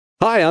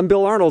Hi, I'm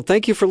Bill Arnold.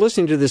 Thank you for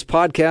listening to this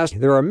podcast.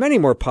 There are many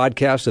more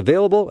podcasts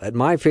available at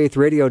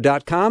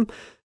myfaithradio.com.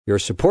 Your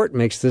support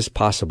makes this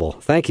possible.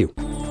 Thank you.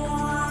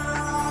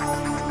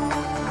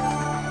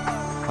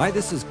 Hi,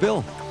 this is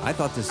Bill. I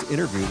thought this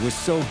interview was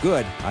so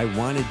good, I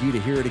wanted you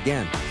to hear it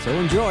again. So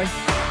enjoy.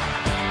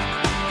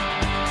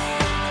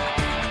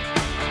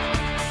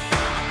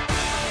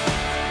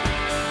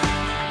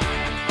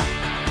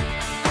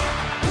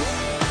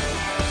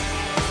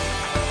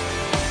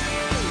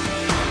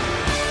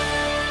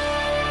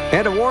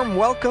 And a warm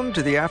welcome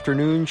to the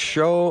afternoon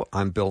show.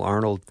 I'm Bill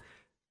Arnold.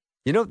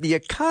 You know, the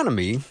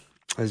economy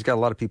has got a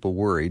lot of people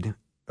worried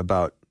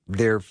about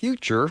their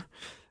future.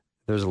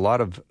 There's a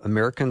lot of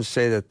Americans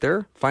say that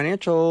their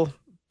financial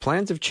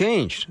plans have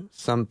changed.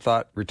 Some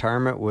thought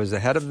retirement was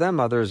ahead of them.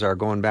 Others are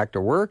going back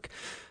to work.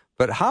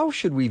 But how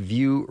should we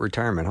view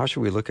retirement? How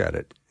should we look at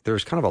it?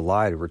 There's kind of a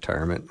lie to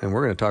retirement, and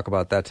we're going to talk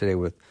about that today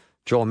with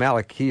Joel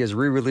Malick. He has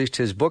re-released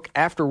his book,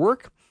 After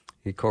Work.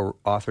 He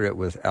co-authored it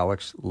with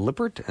Alex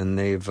Lippert, and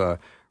they've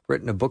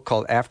written a book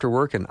called After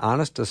Work, an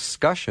honest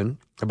discussion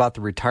about the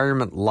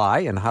retirement lie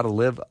and how to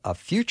live a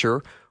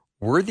future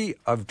worthy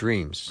of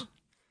dreams.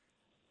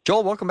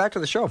 Joel, welcome back to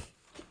the show.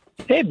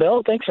 Hey,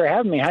 Bill. Thanks for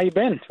having me. How you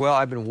been? Well,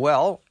 I've been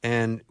well,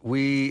 and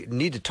we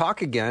need to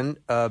talk again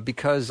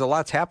because a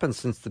lot's happened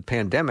since the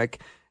pandemic,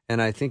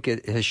 and I think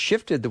it has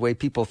shifted the way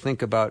people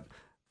think about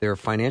their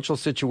financial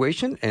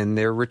situation and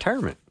their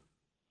retirement.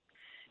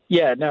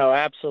 Yeah, no,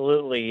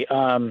 absolutely.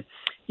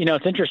 You know,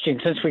 it's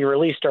interesting. Since we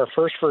released our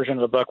first version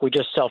of the book, we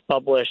just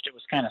self-published. It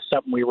was kind of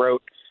something we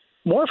wrote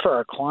more for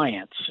our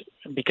clients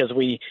because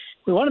we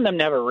wanted them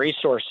to have a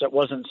resource that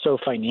wasn't so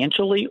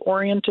financially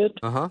oriented.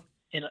 Uh-huh.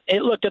 And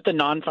it looked at the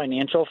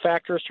non-financial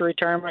factors to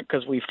retirement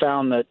because we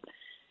found that,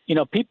 you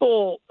know,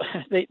 people,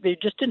 they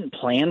just didn't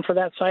plan for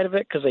that side of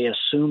it because they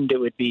assumed it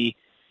would be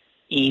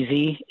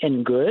easy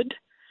and good.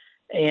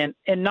 And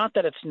not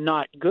that it's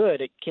not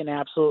good, it can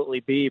absolutely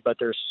be, but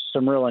there's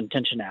some real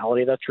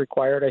intentionality that's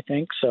required, I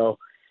think. So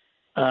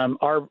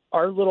our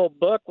little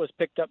book was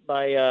picked up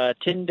by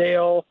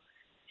Tyndale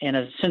and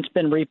has since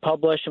been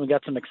republished, and we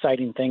got some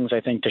exciting things,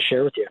 I think, to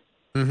share with you.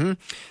 Mm-hmm.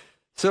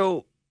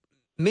 So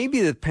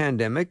maybe the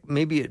pandemic,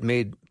 maybe it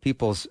made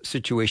people's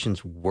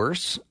situations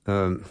worse.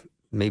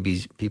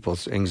 Maybe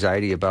people's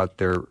anxiety about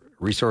their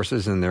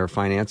resources and their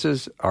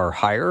finances are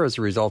higher as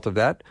a result of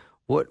that.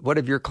 What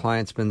have your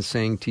clients been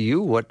saying to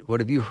you? What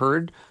have you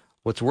heard?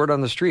 What's word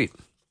on the street?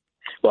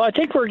 Well, I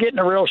think we're getting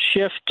a real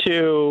shift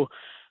to,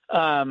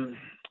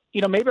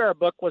 you know, maybe our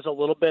book was a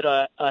little bit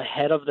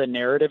ahead of the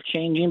narrative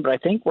changing, but I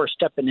think we're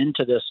stepping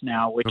into this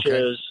now, which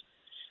is,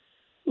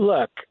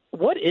 look,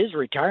 what is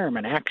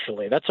retirement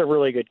actually? That's a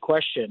really good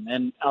question.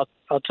 And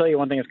I'll tell you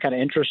one thing that's kind of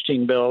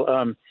interesting,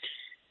 Bill.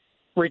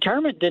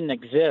 Retirement didn't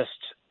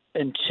exist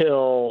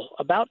until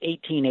about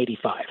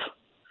 1885.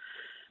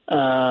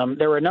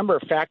 There were a number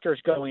of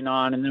factors going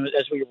on, and then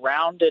as we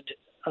rounded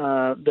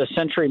the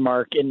century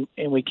mark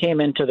and we came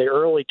into the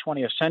early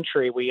 20th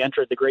century, we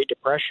entered the Great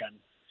Depression,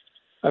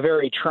 a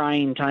very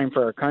trying time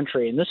for our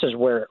country, and this is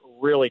where it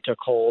really took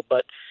hold.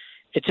 But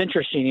it's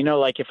interesting, you know,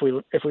 like if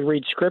we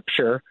read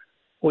Scripture,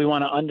 we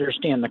want to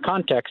understand the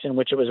context in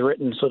which it was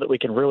written so that we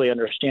can really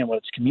understand what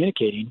it's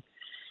communicating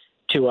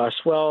to us.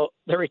 Well,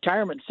 the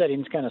retirement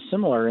setting is kind of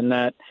similar in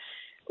that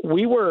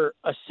we were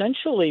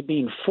essentially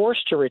being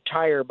forced to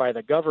retire by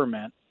the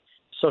government,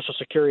 Social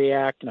Security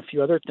Act, and a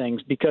few other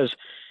things, because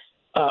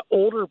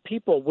older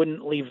people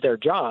wouldn't leave their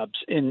jobs,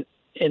 and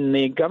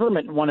the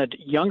government wanted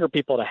younger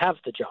people to have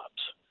the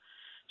jobs.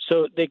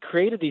 So they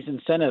created these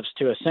incentives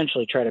to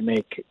essentially try to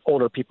make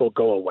older people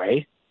go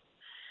away.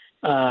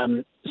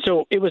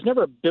 So it was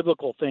never a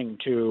biblical thing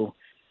to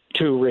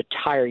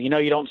retire. You know,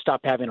 you don't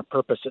stop having a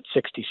purpose at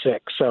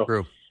 66. So.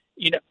 True.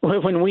 You know,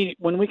 when we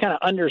kind of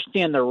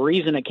understand the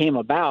reason it came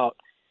about,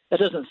 that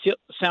doesn't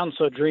sound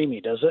so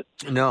dreamy, does it?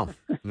 No.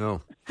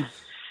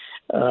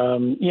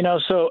 You know,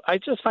 so I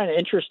just find it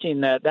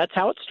interesting that that's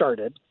how it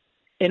started,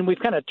 and we've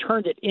kind of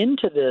turned it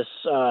into this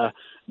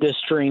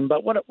stream.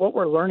 But what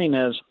we're learning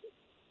is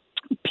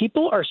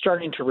people are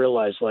starting to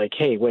realize, like,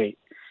 hey, wait,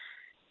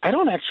 I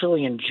don't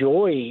actually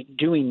enjoy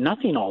doing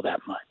nothing all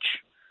that much.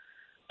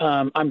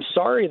 I'm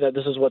sorry that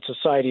this is what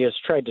society has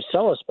tried to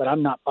sell us, but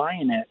I'm not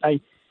buying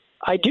it.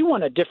 I do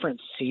want a different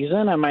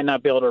season. I might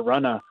not be able to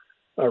run a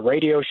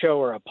radio show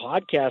or a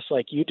podcast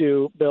like you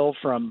do, Bill,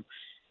 from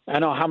I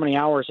don't know how many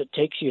hours it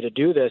takes you to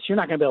do this. You're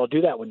not going to be able to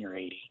do that when you're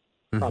 80,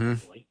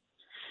 probably.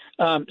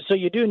 So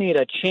you do need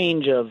a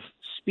change of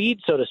speed,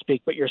 so to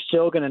speak, but you're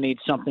still going to need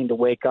something to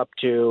wake up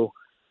to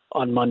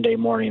on Monday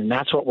morning. And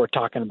that's what we're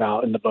talking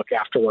about in the book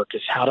After Work,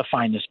 is how to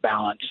find this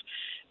balance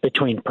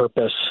between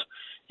purpose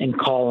and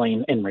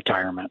calling and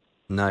retirement.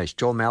 Nice.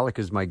 Joel Malick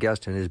is my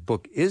guest, and his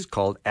book is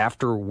called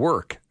After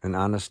Work, an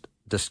honest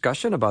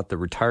discussion about the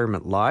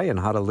retirement lie and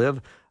how to live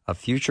a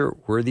future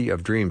worthy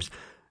of dreams.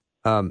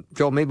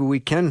 Joel, maybe we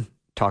can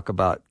talk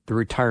about the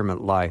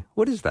retirement lie.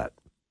 What is that?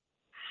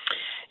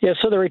 Yeah,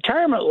 so the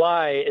retirement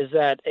lie is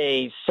that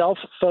a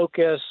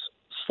self-focused,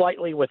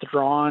 slightly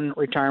withdrawn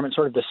retirement,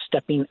 sort of the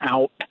stepping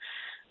out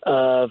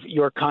of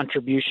your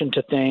contribution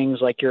to things,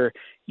 like your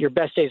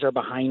best days are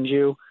behind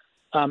you,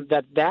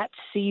 that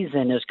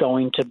season is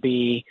going to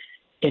be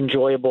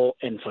enjoyable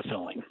and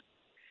fulfilling.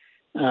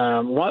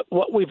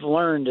 What we've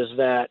learned is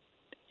that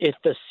if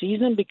the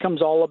season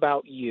becomes all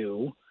about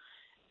you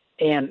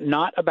and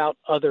not about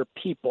other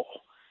people,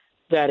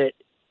 that it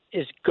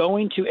is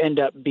going to end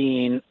up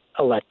being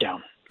a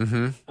letdown.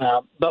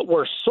 Mm-hmm. But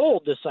we're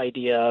sold this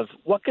idea of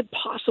what could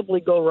possibly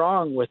go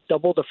wrong with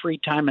double the free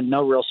time and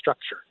no real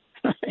structure.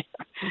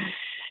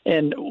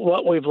 And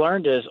what we've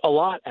learned is a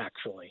lot,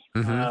 actually.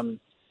 Mm-hmm.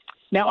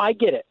 Now, I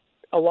get it.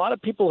 A lot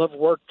of people have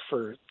worked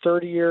for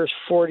 30 years,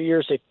 40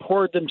 years. They've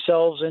poured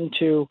themselves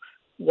into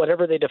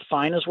whatever they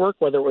define as work,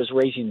 whether it was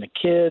raising the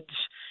kids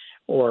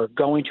or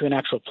going to an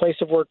actual place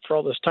of work for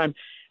all this time.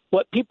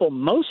 What people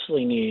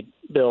mostly need,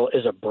 Bill,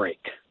 is a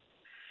break.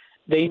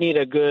 They need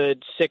a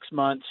good 6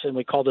 months, and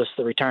we call this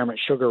the retirement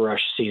sugar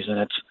rush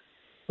season.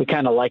 We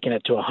kind of liken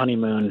it to a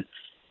honeymoon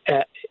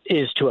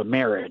is to a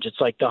marriage. It's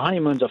like the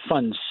honeymoon's a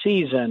fun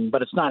season,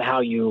 but it's not how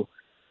you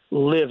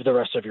live the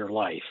rest of your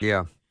life.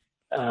 Yeah.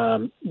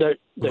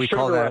 We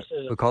call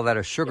that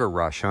a sugar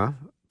rush, huh?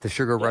 The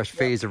sugar rush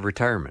phase of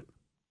retirement.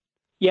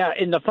 Yeah,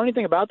 and the funny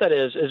thing about that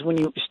is when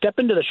you step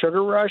into the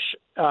sugar rush,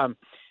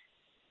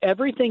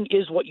 everything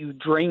is what you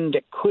dreamed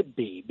it could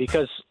be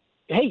because,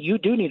 hey, you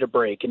do need a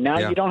break, and now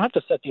you don't have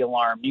to set the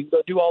alarm. You can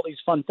go do all these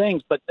fun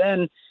things, but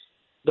then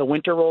the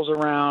winter rolls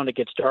around, it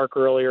gets dark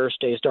earlier,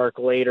 stays dark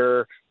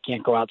later,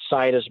 can't go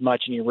outside as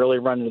much, and you really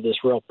run into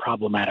this real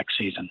problematic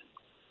season.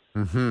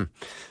 Mm-hmm.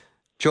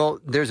 Joel,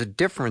 there's a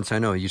difference, I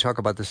know, you talk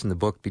about this in the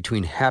book,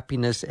 between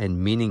happiness and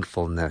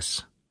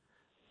meaningfulness.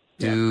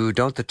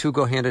 Don't the two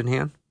go hand in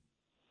hand?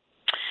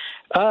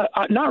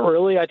 Not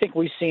really. I think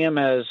we see them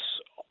as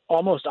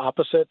almost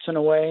opposites in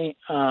a way.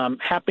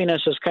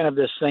 Happiness is kind of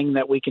this thing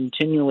that we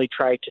continually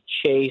try to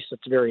chase.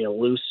 It's very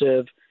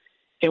elusive.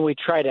 And we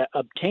try to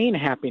obtain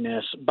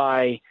happiness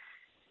by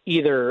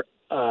either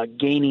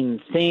gaining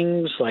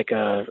things like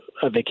a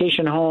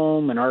vacation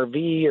home, an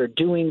RV, or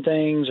doing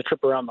things, a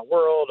trip around the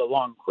world, a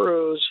long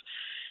cruise.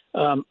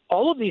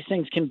 All of these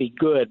things can be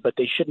good, but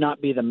they should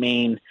not be the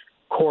main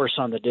course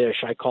on the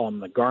dish. I call them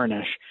the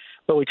garnish,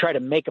 but we try to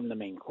make them the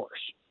main course.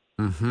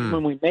 Mm-hmm.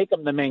 When we make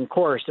them the main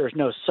course, there's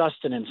no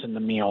sustenance in the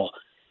meal,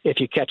 if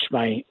you catch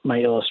my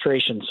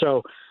illustration.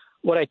 So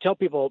what I tell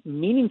people,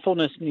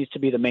 meaningfulness needs to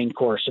be the main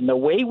course. And the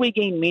way we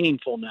gain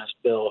meaningfulness,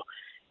 Bill,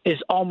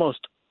 is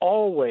almost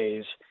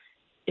always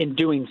in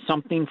doing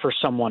something for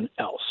someone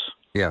else.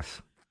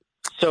 Yes.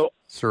 So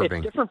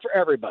Serving. It's different for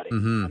everybody.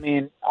 Mm-hmm. I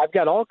mean, I've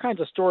got all kinds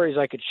of stories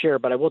I could share,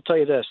 but I will tell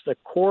you this. The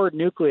core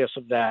nucleus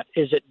of that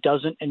is it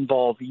doesn't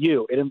involve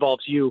you. It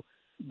involves you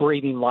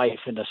breathing life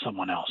into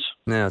someone else.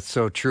 Yeah, it's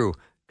so true.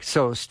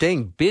 So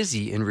staying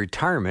busy in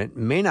retirement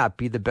may not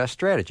be the best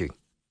strategy.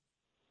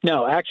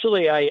 No,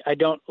 actually, I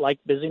don't like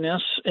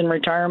busyness in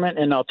retirement,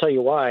 and I'll tell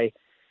you why.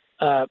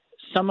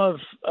 Some of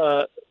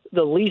the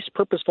least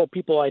purposeful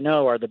people I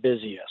know are the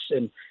busiest,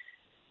 and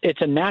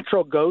it's a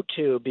natural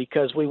go-to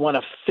because we want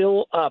to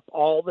fill up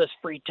all this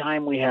free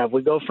time we have.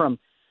 We go from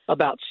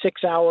about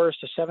 6 hours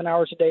to 7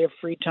 hours a day of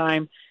free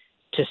time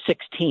to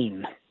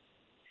 16.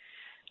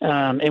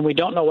 And we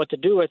don't know what to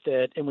do with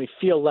it, and we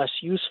feel less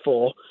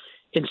useful.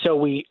 And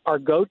so our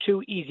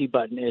go-to easy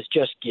button is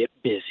just get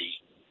busy.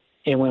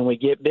 And when we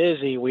get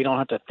busy, we don't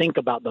have to think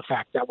about the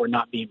fact that we're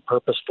not being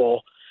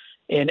purposeful.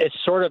 And it's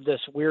sort of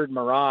this weird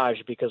mirage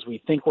because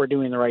we think we're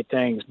doing the right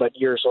things, but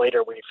years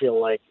later we feel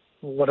like,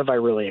 what have I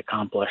really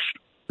accomplished?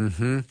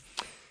 Mm-hmm.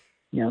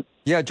 Yeah.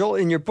 Yeah, Joel,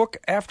 in your book,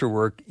 After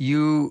Work,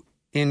 you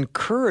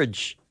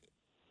encourage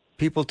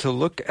people to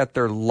look at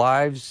their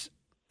lives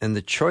and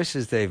the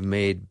choices they've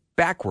made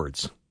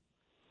backwards.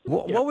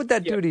 What would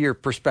that do to your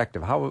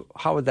perspective? How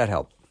would that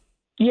help?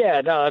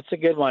 Yeah, no, that's a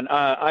good one.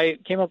 I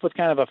came up with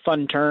kind of a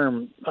fun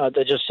term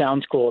that just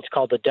sounds cool. It's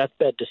called the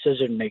deathbed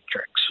decision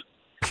matrix.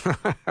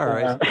 All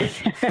right.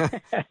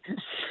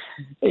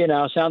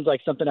 Sounds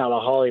like something out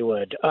of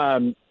Hollywood.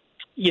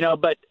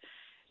 But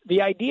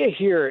the idea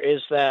here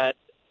is that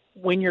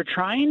when you're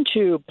trying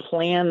to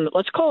plan,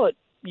 let's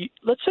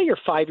say you're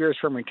 5 years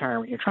from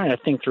retirement, you're trying to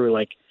think through,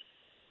 like,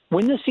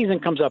 when this season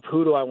comes up,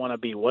 who do I want to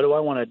be? What do I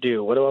want to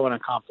do? What do I want to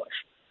accomplish?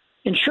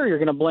 And sure, you're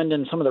going to blend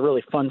in some of the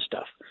really fun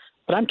stuff.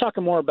 But I'm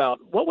talking more about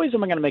what ways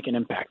am I going to make an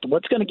impact?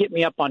 What's going to get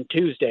me up on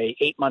Tuesday,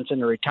 8 months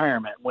into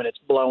retirement when it's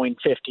blowing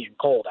 50 and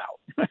cold out?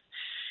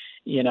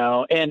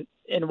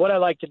 And what I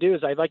like to do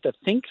is I like to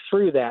think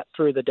through that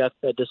through the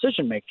deathbed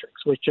decision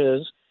matrix, which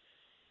is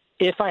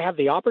if I have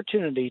the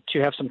opportunity to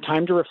have some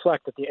time to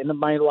reflect at the end of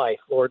my life,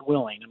 Lord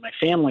willing, and my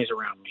family's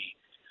around me,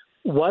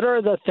 what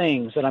are the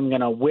things that I'm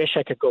going to wish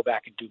I could go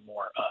back and do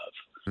more of?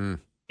 Mm.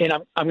 And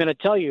I'm going to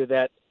tell you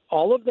that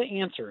all of the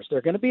answers,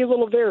 they're going to be a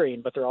little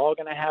varying, but they're all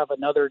going to have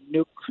another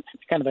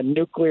kind of a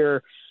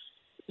nuclear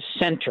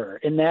center.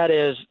 And that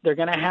is they're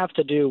going to have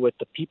to do with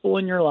the people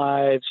in your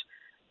lives,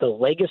 the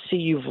legacy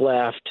you've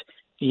left,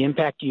 the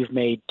impact you've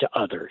made to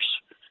others.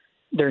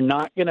 They're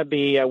not going to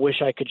be, I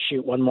wish I could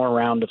shoot one more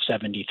round of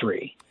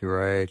 73.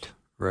 Right.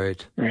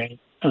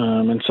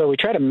 And so we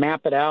try to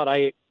map it out.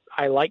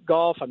 I like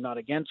golf. I'm not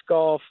against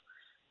golf.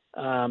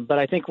 But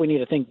I think we need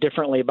to think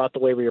differently about the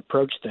way we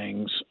approach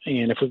things.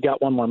 And if we've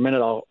got one more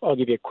minute, I'll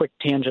give you a quick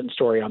tangent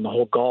story on the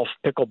whole golf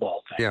pickleball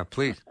thing. Yeah,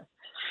 please.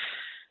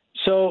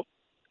 So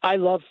I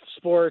love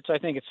sports. I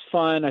think it's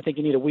fun. I think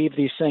you need to weave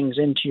these things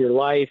into your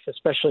life,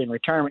 especially in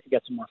retirement. You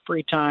got some more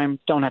free time.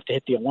 Don't have to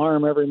hit the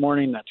alarm every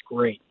morning. That's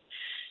great.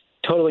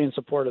 Totally in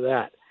support of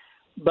that.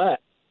 But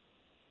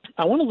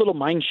I want a little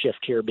mind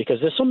shift here because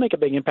this will make a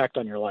big impact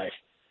on your life.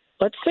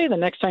 Let's say the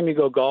next time you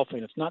go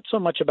golfing, it's not so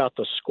much about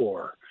the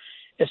score.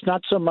 It's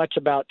not so much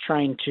about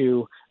trying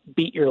to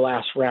beat your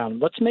last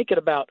round. Let's make it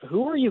about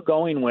who are you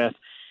going with,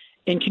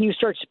 and can you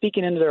start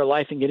speaking into their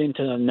life and getting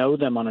to know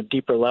them on a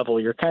deeper level?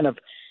 You're kind of,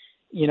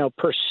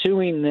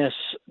 pursuing this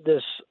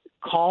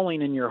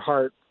calling in your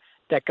heart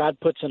that God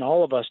puts in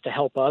all of us to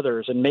help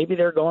others. And maybe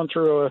they're going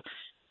through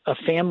a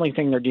family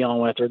thing they're dealing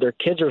with, or their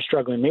kids are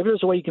struggling. Maybe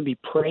there's a way you can be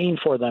praying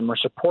for them or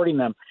supporting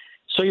them.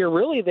 So you're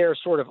really there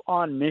sort of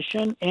on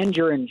mission, and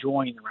you're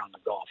enjoying around the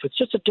golf. It's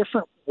just a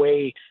different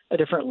way, a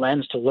different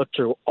lens to look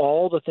through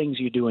all the things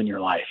you do in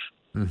your life.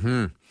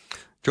 Mm-hmm.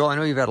 Joel, I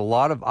know you've had a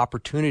lot of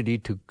opportunity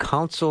to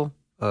counsel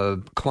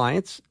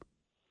clients,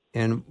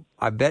 and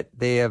I bet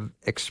they have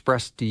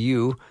expressed to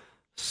you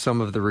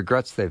some of the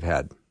regrets they've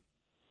had.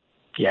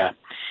 Yeah,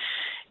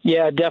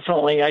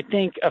 definitely. I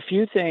think a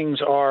few things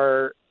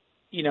are,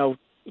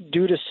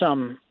 due to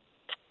some,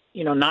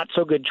 not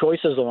so good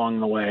choices along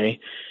the way.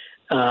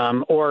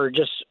 Or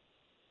just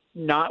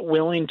not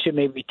willing to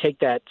maybe take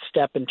that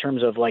step in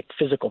terms of like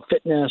physical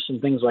fitness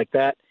and things like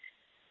that.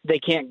 They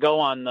can't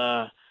go on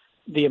the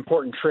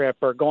important trip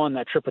or go on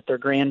that trip with their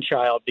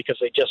grandchild because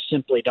they just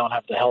simply don't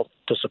have the health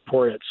to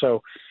support it.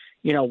 So,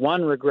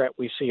 one regret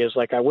we see is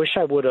like, I wish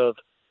I would have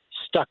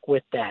stuck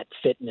with that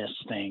fitness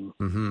thing,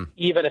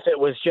 even if it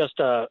was just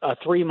a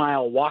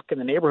 3-mile walk in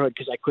the neighborhood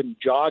because I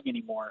couldn't jog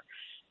anymore.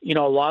 A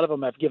lot of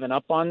them have given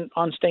up on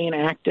staying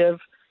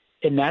active.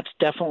 And that's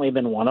definitely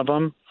been one of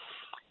them.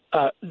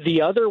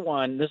 The other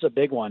one, this is a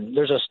big one.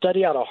 There's a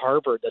study out of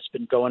Harvard that's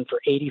been going for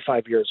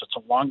 85 years. It's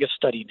the longest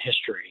study in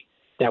history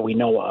that we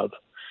know of.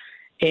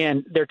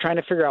 And they're trying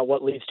to figure out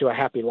what leads to a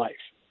happy life.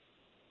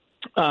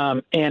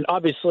 And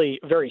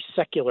obviously very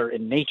secular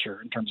in nature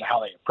in terms of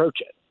how they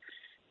approach it.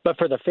 But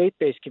for the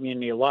faith-based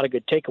community, a lot of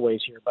good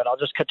takeaways here, but I'll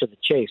just cut to the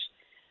chase.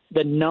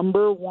 The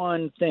number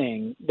one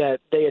thing that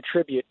they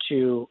attribute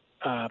to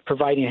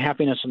providing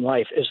happiness in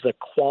life is the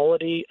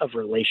quality of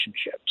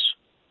relationships.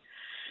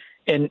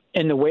 And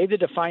the way to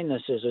define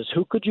this is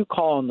who could you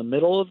call in the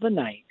middle of the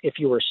night if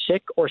you were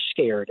sick or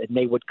scared and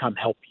they would come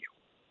help you?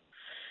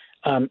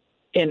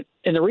 And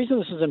the reason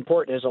this is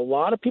important is a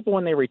lot of people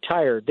when they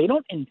retire, they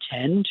don't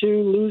intend to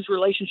lose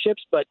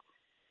relationships, but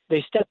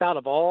they step out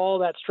of all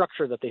that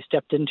structure that they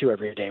stepped into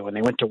every day when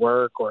they went to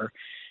work or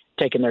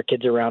taking their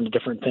kids around to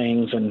different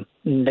things, and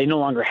they no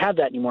longer have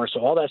that anymore.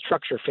 So all that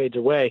structure fades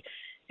away.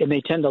 And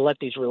they tend to let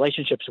these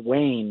relationships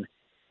wane.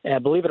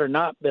 And believe it or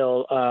not,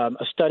 Bill,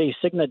 a study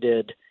Cigna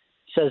did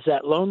says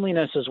that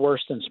loneliness is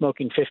worse than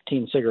smoking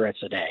 15 cigarettes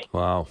a day.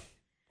 Wow.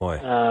 Boy.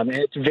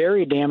 It's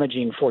very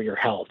damaging for your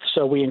health.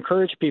 So we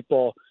encourage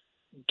people,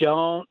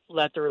 don't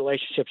let the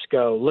relationships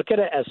go. Look at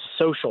it as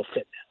social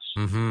fitness.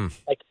 Mm-hmm.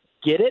 Like,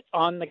 get it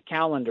on the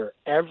calendar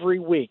every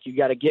week. You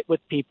got to get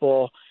with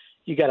people.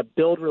 You got to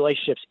build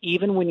relationships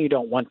even when you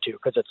don't want to,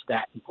 because it's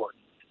that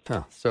important.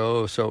 Huh.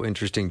 So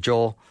interesting.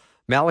 Joel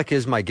Malick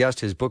is my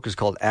guest. His book is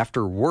called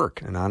After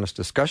Work, an honest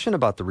discussion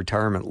about the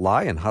retirement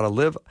lie and how to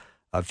live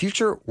a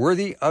future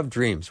worthy of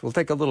dreams. We'll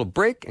take a little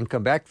break and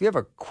come back. If you have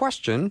a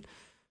question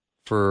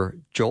for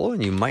Joel,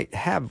 and you might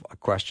have a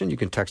question, you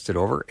can text it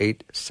over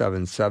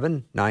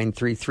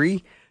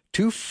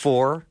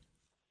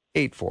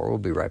 877-933-2484. We'll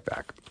be right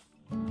back.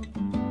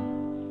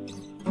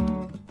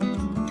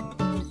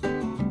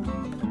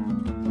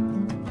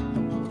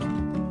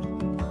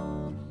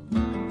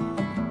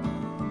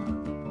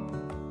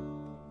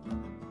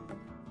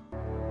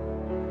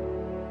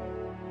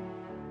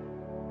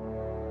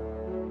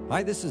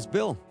 Hi, this is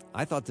Bill.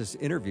 I thought this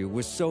interview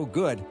was so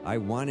good, I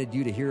wanted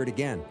you to hear it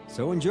again.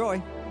 So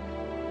enjoy.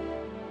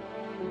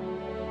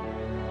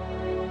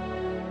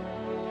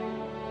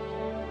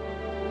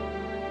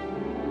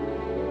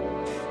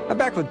 I'm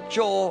back with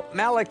Joel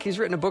Malick. He's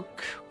written a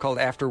book called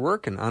After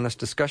Work, an honest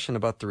discussion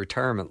about the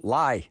retirement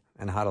lie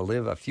and how to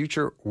live a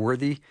future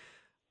worthy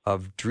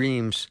of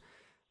dreams.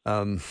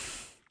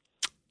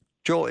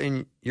 Joel,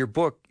 in your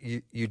book,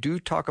 you do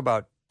talk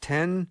about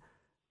 10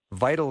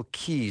 vital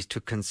keys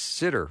to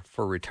consider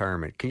for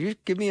retirement. Can you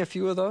give me a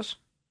few of those?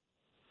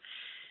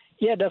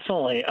 Yeah,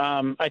 definitely.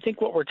 I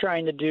think what we're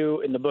trying to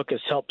do in the book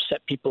is help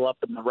set people up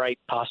in the right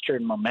posture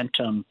and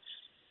momentum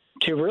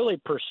to really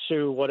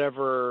pursue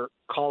whatever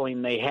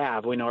calling they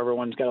have. We know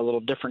everyone's got a little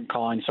different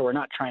calling, so we're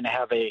not trying to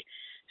have a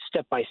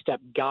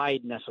step-by-step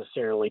guide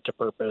necessarily to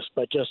purpose,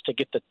 but just to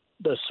get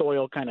the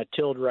soil kind of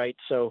tilled right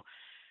so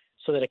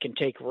that it can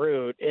take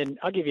root. And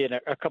I'll give you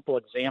a couple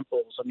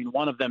examples. I mean,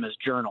 one of them is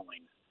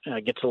journaling.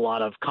 Gets a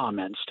lot of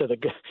comments for the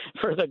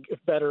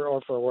better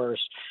or for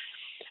worse.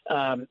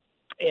 And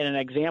an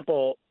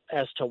example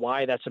as to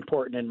why that's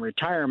important in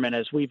retirement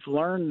is we've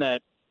learned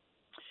that,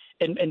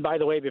 and by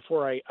the way,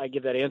 before I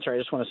give that answer, I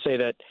just want to say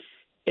that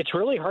it's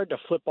really hard to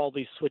flip all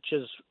these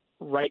switches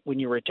right when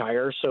you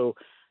retire. So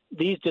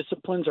these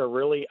disciplines are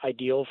really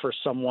ideal for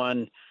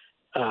someone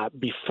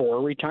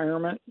before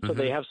retirement. So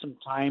they have some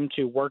time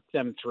to work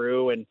them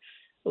through and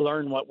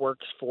learn what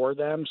works for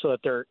them so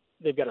that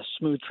they've got a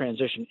smooth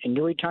transition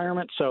into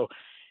retirement. So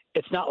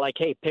it's not like,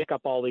 hey, pick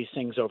up all these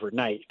things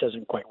overnight. It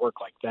doesn't quite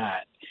work like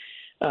that.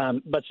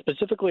 But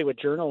specifically with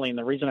journaling,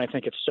 the reason I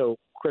think it's so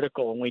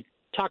critical, and we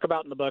talk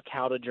about in the book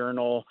how to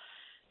journal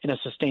in a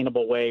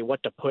sustainable way,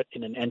 what to put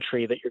in an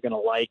entry that you're going to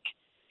like.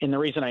 And the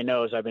reason I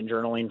know is I've been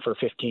journaling for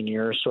 15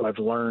 years, so I've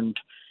learned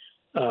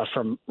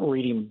from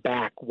reading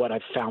back what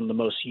I've found the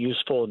most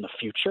useful in the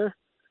future.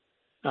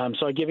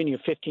 So I've given you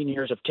 15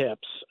 years of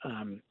tips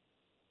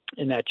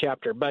in that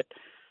chapter. But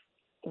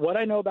what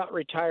I know about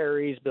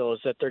retirees, Bill, is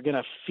that they're going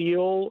to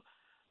feel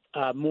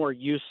more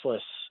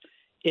useless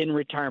in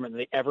retirement than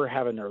they ever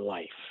have in their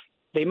life.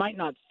 They might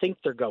not think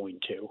they're going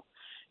to.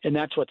 And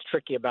that's what's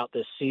tricky about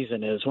this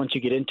season is once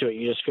you get into it,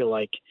 you just feel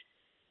like,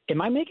 am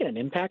I making an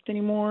impact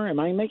anymore? Am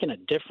I making a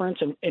difference?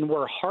 And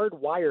we're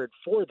hardwired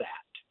for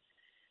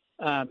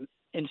that.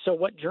 And so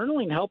what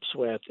journaling helps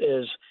with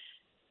is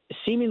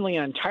seemingly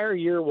an entire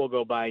year will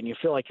go by and you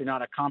feel like you're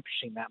not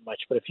accomplishing that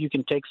much. But if you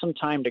can take some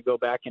time to go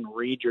back and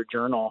read your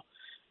journal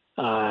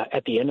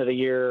at the end of the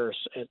year or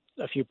at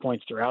a few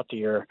points throughout the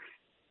year,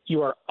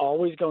 you are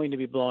always going to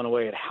be blown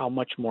away at how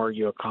much more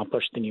you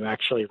accomplished than you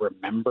actually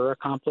remember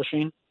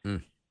accomplishing.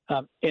 And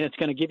it's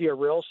going to give you a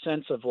real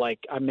sense of like,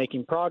 I'm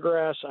making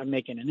progress, I'm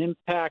making an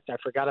impact, I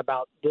forgot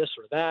about this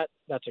or that.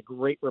 That's a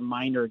great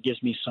reminder. It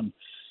gives me some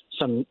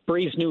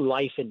breathes new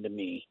life into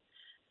me.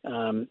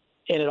 And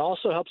it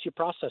also helps you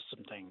process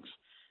some things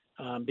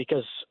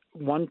because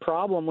one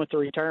problem with the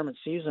retirement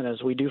season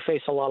is we do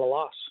face a lot of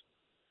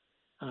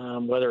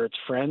loss, whether it's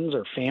friends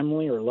or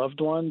family or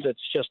loved ones. It's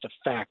just a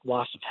fact,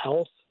 loss of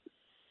health.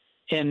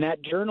 And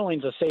that journaling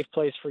is a safe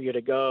place for you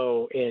to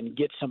go and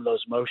get some of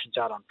those emotions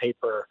out on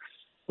paper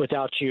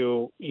without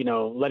you,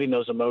 letting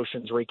those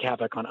emotions wreak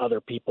havoc on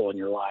other people in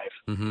your life.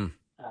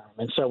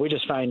 And so we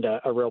just find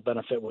a real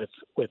benefit with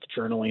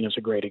journaling as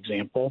a great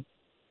example.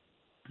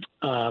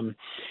 And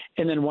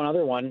then one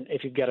other one,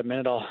 if you've got a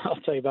minute, I'll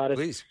tell you about it.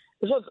 Please.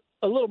 This was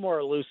a little more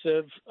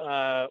elusive.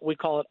 We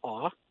call it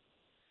awe,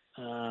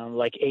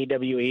 like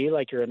AWE,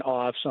 like you're in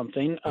awe of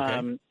something.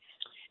 Okay.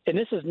 And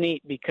this is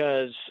neat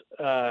because,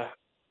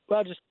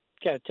 I'll just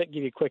kind of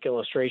give you a quick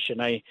illustration.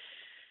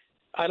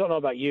 I don't know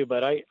about you,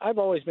 but I've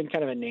always been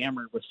kind of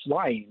enamored with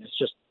flying. It's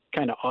just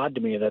kind of odd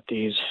to me that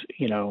these,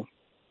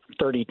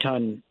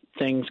 30-ton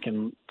things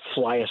can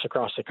fly us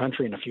across the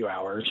country in a few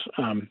hours.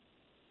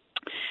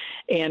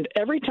 And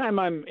every time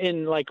I'm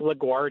in like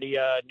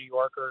LaGuardia, New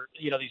York, or,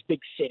 these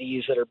big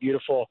cities that are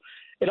beautiful,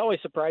 it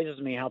always surprises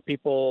me how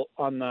people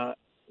on the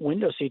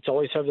window seats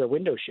always have their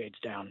window shades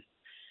down,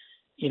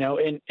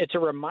 and it's a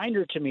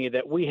reminder to me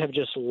that we have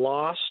just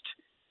lost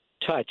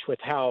touch with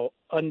how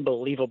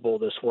unbelievable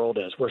this world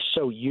is. We're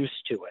so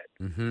used to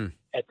it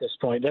at this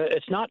point.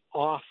 It's not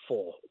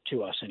awful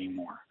to us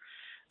anymore.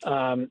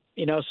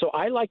 So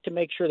I like to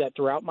make sure that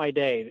throughout my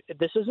day,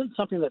 this isn't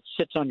something that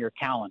sits on your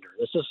calendar.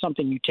 This is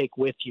something you take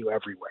with you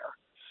everywhere.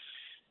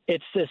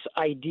 It's this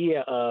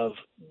idea of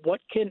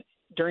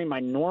during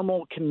my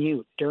normal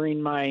commute, during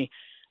my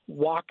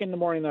walk in the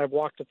morning that I've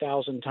walked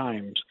 1,000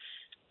 times,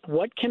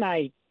 what can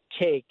I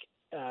take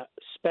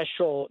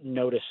special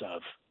notice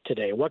of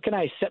today? What can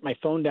I set my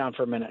phone down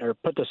for a minute or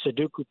put the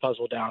Sudoku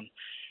puzzle down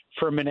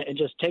for a minute and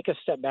just take a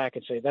step back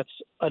and say, that's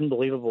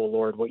unbelievable,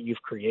 Lord, what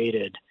you've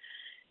created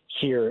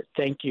here.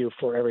 Thank you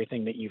for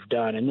everything that you've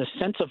done. And this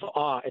sense of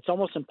awe, it's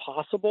almost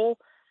impossible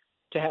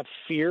to have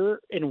fear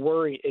and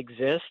worry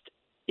exist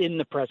in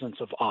the presence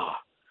of awe.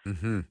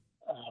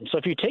 So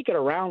if you take it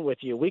around with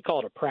you, we call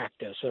it a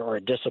practice or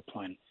a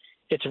discipline.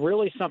 It's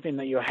really something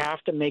that you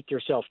have to make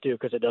yourself do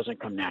because it doesn't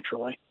come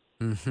naturally.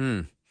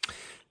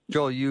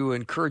 Joel, you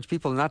encourage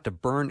people not to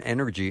burn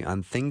energy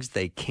on things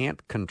they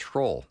can't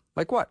control.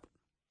 Like what?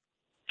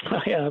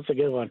 Yeah, that's a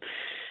good one.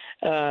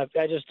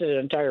 I just did an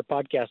entire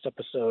podcast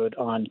episode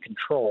on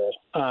control.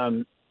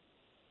 And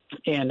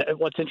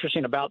what's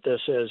interesting about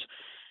this is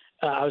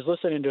I was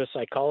listening to a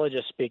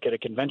psychologist speak at a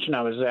convention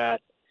I was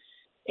at,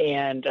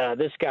 and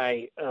this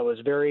guy was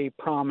very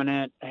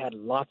prominent, had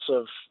lots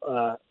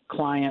of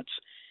clients.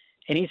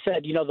 And he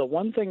said, the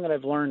one thing that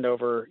I've learned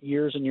over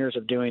years and years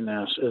of doing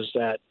this is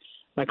that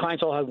my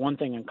clients all had one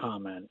thing in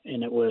common,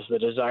 and it was the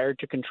desire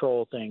to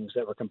control things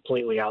that were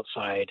completely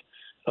outside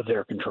of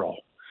their control.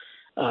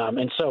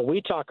 And so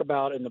we talk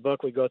about in the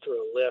book, we go through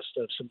a list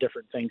of some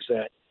different things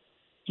that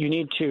you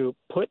need to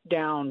put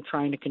down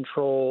trying to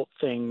control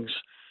things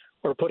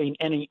or putting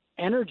any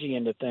energy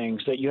into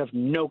things that you have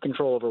no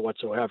control over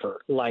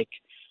whatsoever. Like,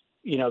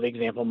 the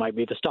example might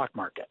be the stock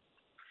market,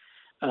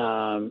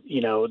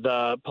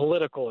 the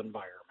political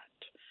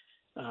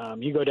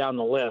environment. You go down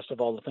the list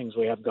of all the things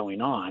we have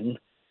going on,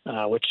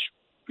 which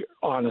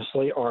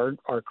honestly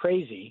are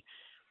crazy.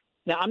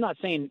 Now, I'm not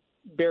saying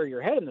bury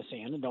your head in the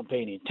sand and don't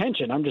pay any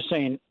attention. I'm just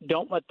saying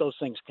don't let those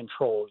things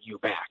control you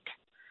back.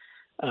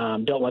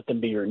 Don't let them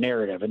be your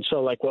narrative. And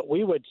so like what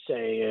we would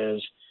say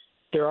is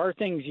there are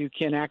things you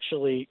can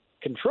actually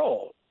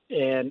control.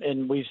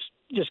 And we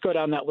just go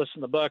down that list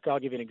in the book. I'll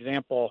give you an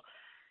example,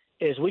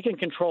 is we can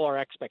control our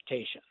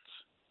expectations.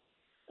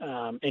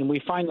 And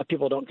we find that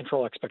people don't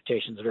control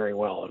expectations very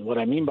well. And what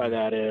I mean by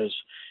that is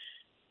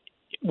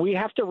we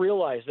have to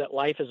realize that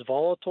life is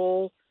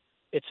volatile,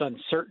 it's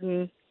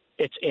uncertain,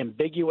 it's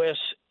ambiguous,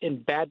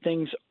 and bad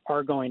things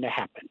are going to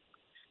happen.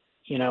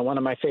 You know, one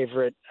of my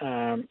favorite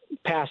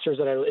pastors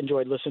that I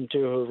enjoyed listening to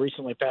who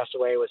recently passed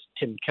away was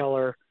Tim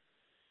Keller.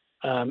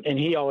 And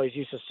he always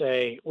used to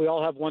say, we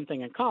all have one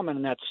thing in common,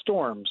 and that's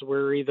storms.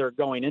 We're either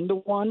going into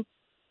one,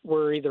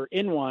 we're either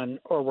in one,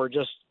 or we're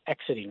just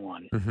exiting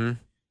one. Mm-hmm.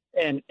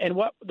 And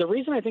what the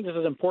reason I think this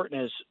is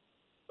important is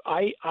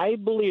I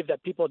believe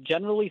that people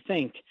generally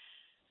think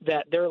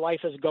that their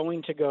life is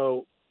going to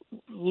go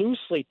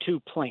loosely to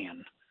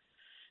plan.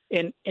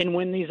 And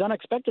when these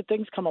unexpected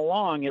things come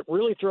along, it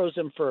really throws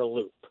them for a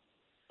loop.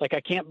 Like,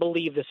 I can't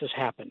believe this is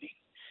happening.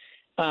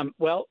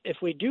 Well, if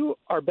we do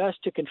our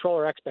best to control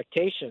our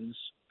expectations,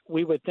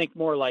 we would think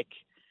more like,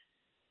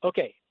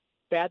 okay,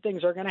 bad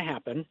things are going to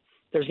happen.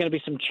 There's going to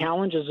be some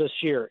challenges this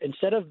year.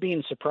 Instead of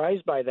being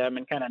surprised by them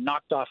and kind of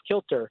knocked off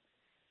kilter,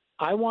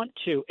 I want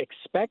to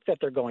expect that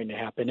they're going to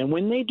happen. And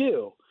when they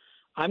do,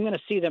 I'm going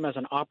to see them as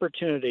an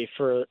opportunity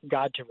for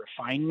God to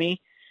refine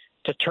me,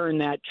 to turn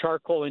that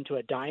charcoal into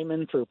a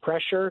diamond through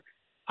pressure.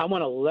 I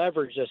want to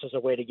leverage this as a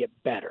way to get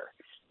better,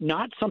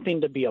 not something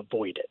to be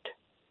avoided.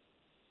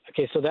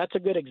 Okay, so that's a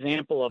good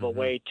example of a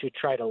way to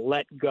try to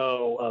let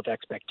go of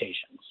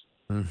expectations.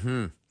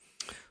 Mm-hmm.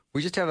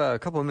 We just have a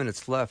couple of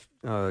minutes left,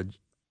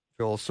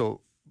 Joel.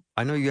 So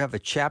I know you have a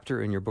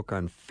chapter in your book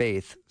on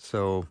faith.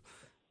 So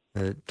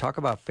talk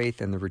about faith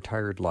and the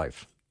retired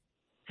life.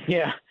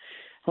 Yeah,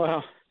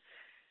 well,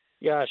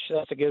 gosh,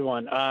 that's a good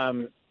one.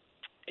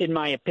 In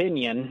my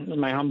opinion, in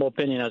my humble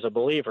opinion as a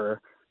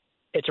believer,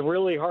 it's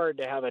really hard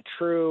to have a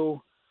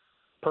true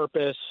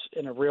purpose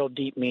and a real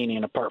deep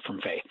meaning apart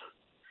from faith.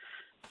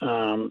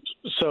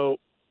 So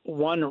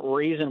one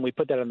reason we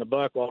put that in the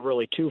book, well,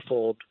 really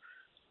twofold.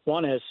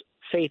 One is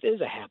faith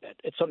is a habit.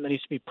 It's something that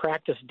needs to be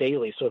practiced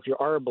daily. So if you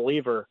are a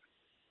believer,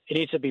 it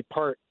needs to be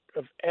part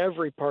of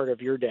every part of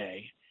your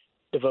day,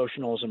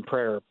 devotionals and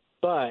prayer.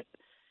 But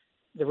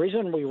the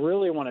reason we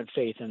really wanted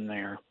faith in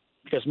there,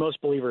 because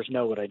most believers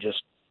know what I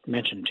just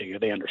mentioned to you,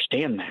 they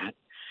understand that.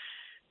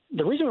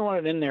 The reason we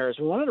wanted it in there is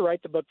we wanted to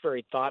write the book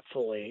very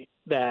thoughtfully,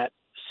 that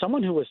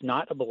someone who was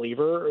not a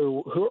believer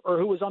or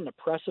who was on the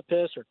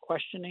precipice or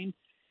questioning,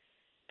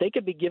 they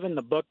could be given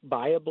the book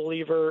by a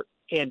believer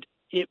and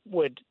it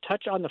would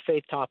touch on the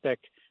faith topic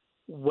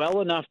well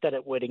enough that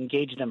it would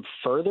engage them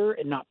further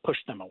and not push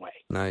them away.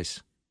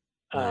 Nice.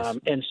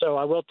 And so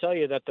I will tell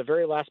you that the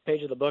very last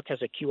page of the book has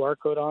a QR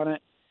code on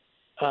it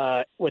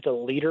with a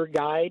leader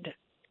guide,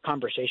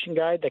 conversation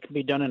guide that can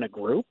be done in a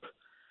group.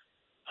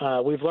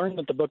 We've learned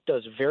that the book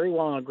does very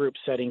well in a group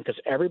setting because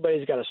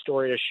everybody's got a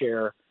story to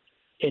share,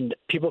 and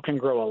people can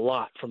grow a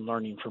lot from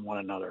learning from one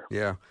another.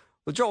 Yeah.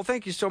 Well, Joel,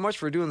 thank you so much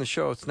for doing the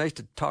show. It's nice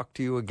to talk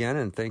to you again,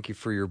 and thank you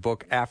for your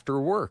book, After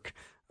Work.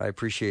 I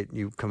appreciate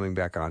you coming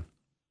back on.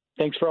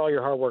 Thanks for all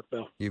your hard work,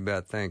 Bill. You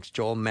bet. Thanks.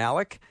 Joel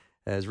Malick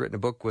has written a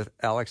book with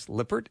Alex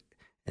Lippert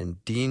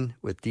and Dean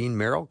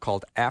Merrill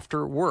called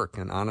After Work,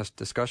 an honest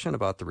discussion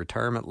about the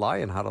retirement lie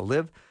and how to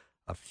live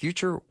a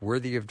future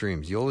worthy of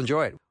dreams. You'll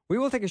enjoy it. We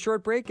will take a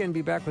short break and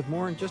be back with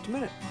more in just a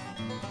minute.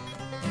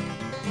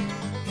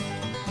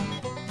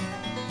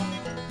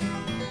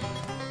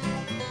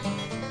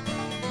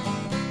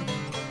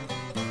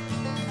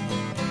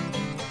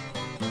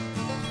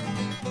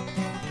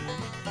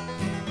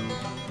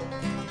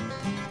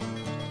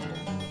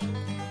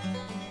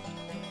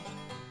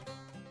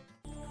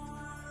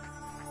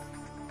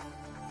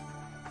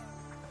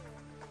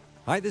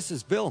 Hi, this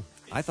is Bill.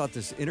 I thought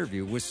this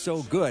interview was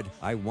so good,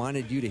 I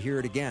wanted you to hear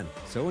it again.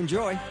 So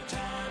enjoy.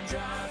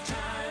 Drive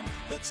time.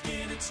 Let's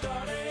get it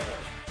started.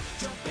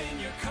 Jump in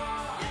your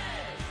car.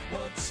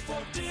 What's for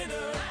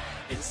dinner?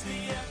 It's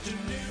the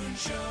afternoon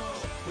show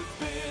with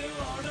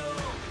Bill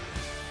Arnold.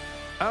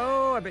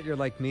 Oh, I bet you're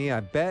like me. I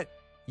bet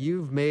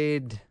you've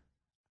made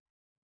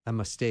a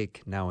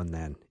mistake now and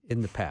then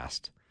in the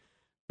past.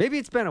 Maybe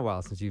it's been a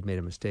while since you've made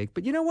a mistake,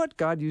 but you know what?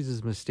 God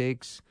uses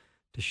mistakes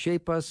to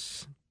shape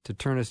us, to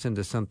turn us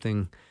into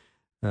something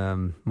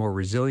more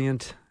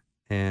resilient,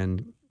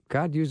 and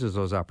God uses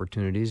those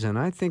opportunities. And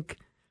I think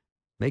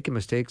making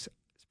mistakes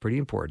is pretty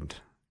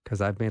important because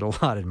I've made a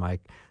lot in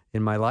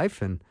my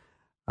life, and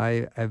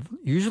I've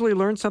usually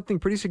learned something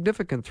pretty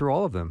significant through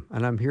all of them.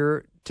 And I'm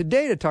here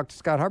today to talk to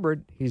Scott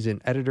Hubbard. He's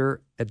an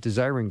editor at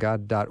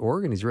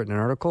desiringgod.org, and he's written an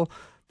article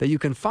that you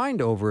can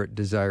find over at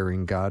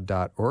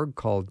desiringgod.org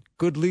called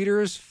 "Good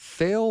Leaders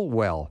Fail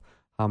Well: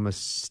 How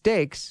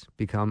Mistakes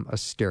Become a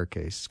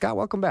Staircase." Scott,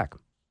 welcome back.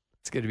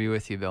 It's good to be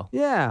with you, Bill.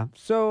 Yeah.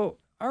 So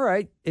All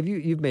right.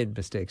 You've made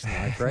mistakes in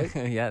life, right?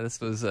 Yeah,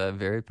 this was a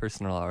very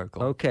personal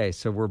article. Okay,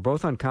 so we're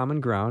both on common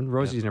ground.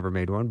 Rosie's never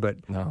made one,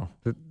 but No.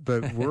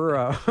 but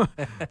we're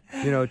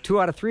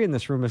 2 out of 3 in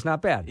this room is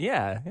not bad.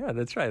 Yeah,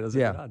 that's right. Those are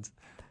good odds.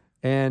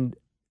 And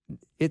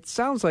it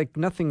sounds like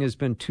nothing has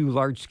been too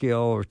large scale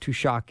or too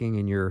shocking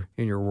in your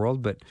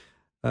world, but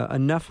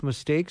enough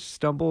mistakes,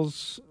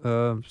 stumbles.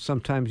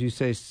 Sometimes you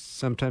say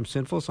sometimes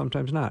sinful,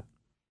 sometimes not.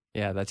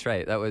 Yeah, that's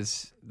right. That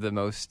was the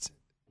most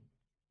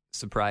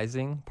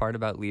surprising part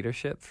about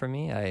leadership for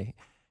me. I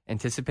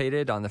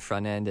anticipated on the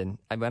front end, and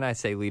when I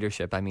say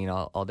leadership, I mean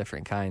all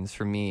different kinds.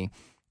 For me,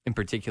 in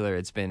particular,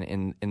 it's been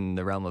in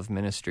the realm of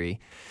ministry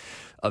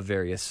of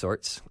various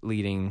sorts,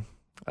 leading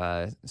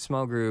a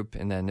small group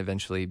and then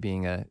eventually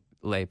being a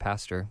lay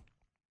pastor.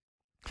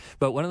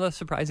 But one of the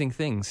surprising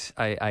things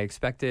I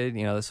expected,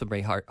 this will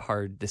bring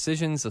hard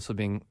decisions. This will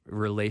bring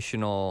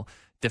relational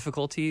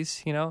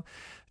difficulties,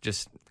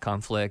 just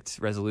conflict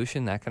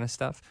resolution, that kind of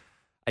stuff.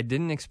 I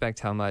didn't expect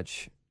how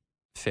much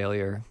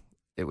failure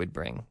it would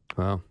bring.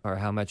 Wow. Or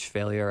how much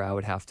failure I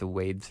would have to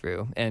wade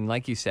through. And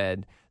like you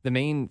said, the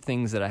main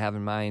things that I have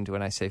in mind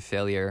when I say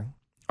failure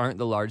aren't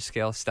the large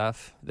scale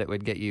stuff that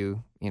would get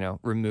you,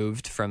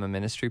 removed from a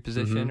ministry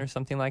position or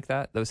something like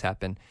that. Those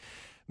happen.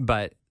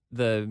 But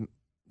the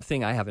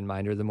thing I have in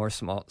mind are the more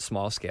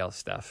small scale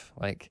stuff,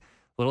 like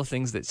little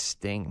things that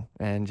sting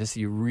and just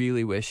you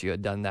really wish you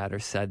had done that or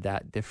said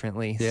that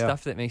differently. Yeah.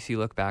 Stuff that makes you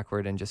look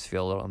backward and just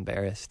feel a little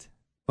embarrassed.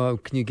 Well,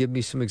 can you give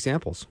me some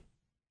examples?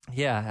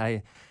 Yeah,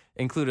 I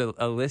include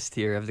a list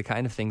here of the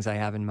kind of things I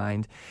have in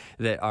mind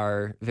that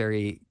are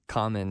very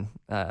common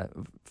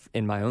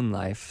in my own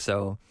life.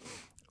 So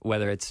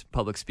whether it's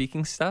public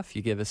speaking stuff,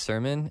 you give a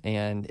sermon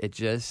and it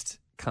just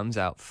comes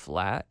out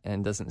flat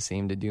and doesn't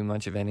seem to do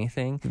much of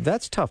anything.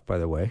 That's tough, by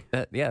the way.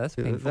 That's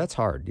painful. That's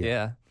hard.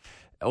 Yeah.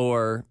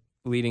 Or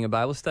leading a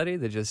Bible study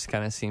that just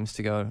kind of seems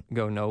to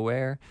go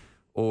nowhere.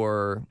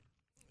 Or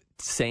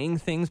saying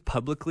things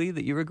publicly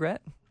that you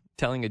regret.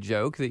 Telling a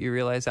joke that you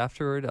realize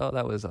afterward, oh,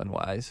 that was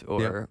unwise,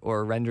 or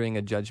rendering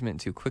a judgment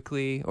too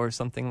quickly, or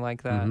something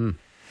like that. Mm-hmm.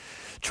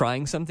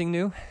 Trying something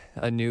new,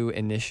 a new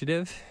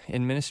initiative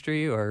in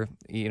ministry, or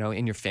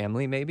in your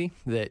family maybe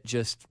that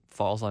just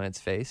falls on its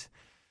face.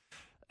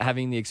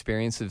 Having the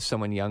experience of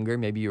someone younger,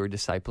 maybe you were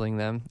discipling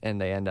them, and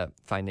they end up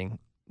finding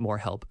more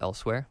help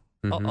elsewhere.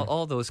 Mm-hmm.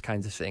 All those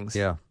kinds of things.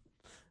 Yeah,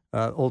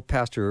 old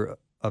pastor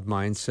of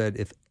mine said,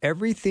 "If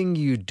everything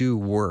you do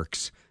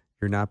works,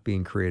 you're not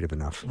being creative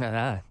enough."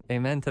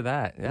 Amen to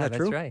that. Yeah, that's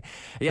true? right.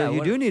 Yeah, so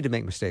you do need to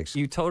make mistakes.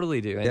 You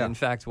totally do. And in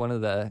fact, one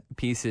of the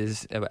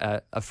pieces,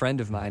 a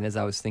friend of mine, as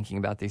I was thinking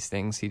about these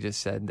things, he just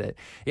said that,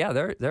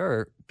 there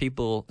are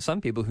some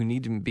people who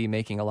need to be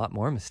making a lot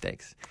more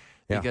mistakes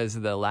because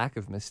the lack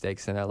of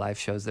mistakes in their life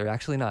shows they're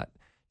actually not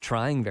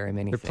trying very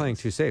many things. They're playing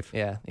too safe.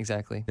 Yeah,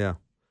 exactly. Yeah.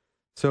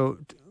 So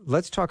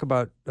let's talk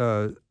about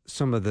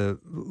some of the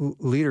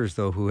leaders,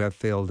 though, who have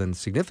failed in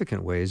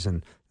significant ways,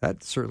 and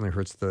that certainly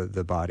hurts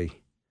the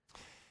body.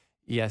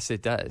 Yes,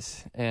 it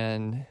does.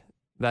 And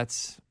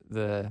that's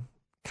the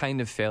kind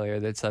of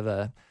failure that's of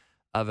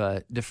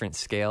a different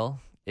scale.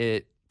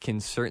 It can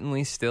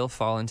certainly still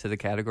fall into the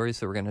categories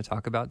that we're going to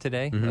talk about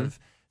today, of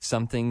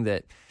something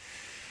that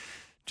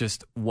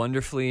just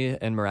wonderfully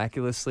and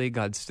miraculously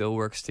God still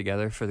works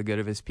together for the good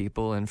of his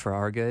people and for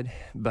our good.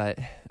 But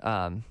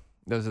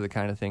those are the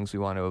kind of things we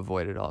want to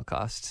avoid at all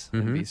costs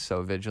and be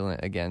so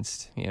vigilant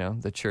against.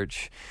 The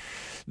church.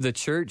 The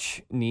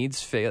church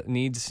needs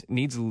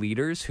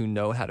leaders who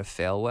know how to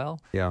fail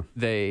well. Yeah.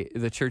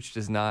 The church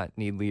does not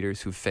need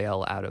leaders who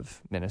fail out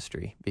of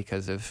ministry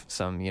because of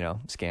some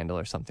scandal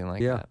or something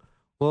like that.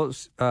 Well,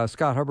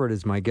 Scott Hubbard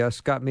is my guest.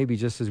 Scott, maybe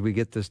just as we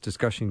get this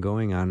discussion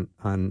going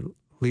on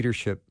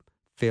leadership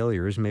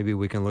failures, maybe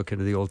we can look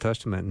into the Old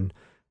Testament and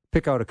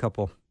pick out a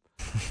couple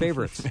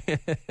favorites.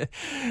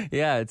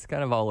 Yeah, it's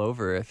kind of all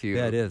over if you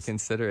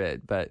consider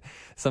it. But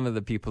some of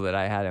the people that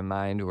I had in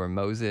mind were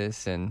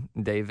Moses and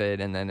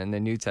David, and then in the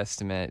New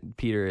Testament,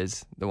 Peter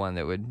is the one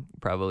that would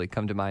probably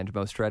come to mind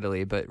most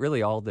readily, but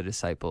really all the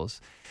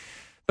disciples.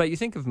 But you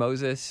think of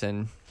Moses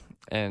and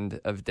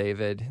of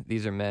David,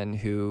 these are men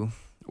who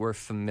were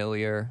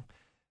familiar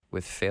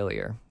with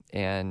failure.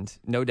 And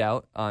no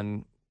doubt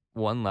on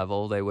one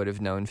level, they would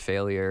have known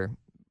failure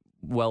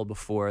well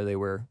before they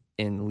were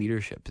in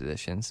leadership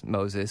positions.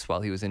 Moses,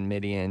 while he was in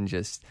Midian,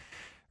 just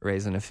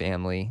raising a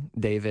family.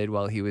 David,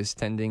 while he was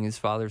tending his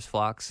father's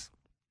flocks.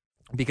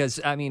 Because,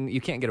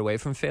 you can't get away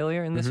from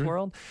failure in this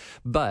world.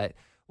 But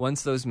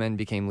once those men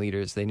became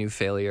leaders, they knew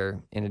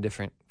failure in a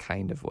different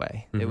kind of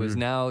way. It was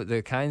now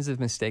the kinds of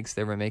mistakes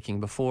they were making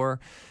before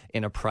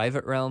in a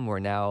private realm were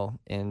now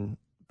in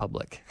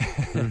public.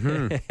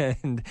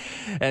 And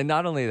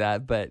not only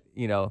that, but,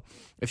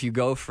 if you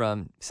go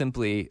from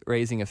simply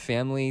raising a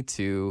family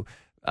to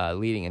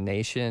leading a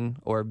nation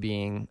or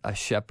being a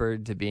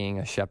shepherd to being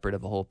a shepherd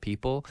of a whole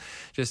people,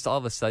 just all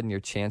of a sudden your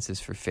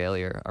chances for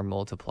failure are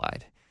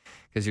multiplied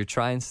because you're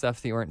trying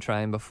stuff that you weren't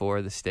trying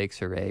before. The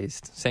stakes are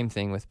raised. Same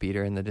thing with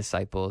Peter and the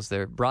disciples.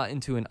 They're brought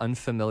into an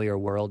unfamiliar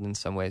world in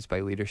some ways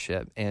by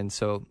leadership, and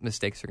so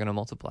mistakes are going to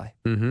multiply.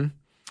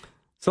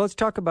 So let's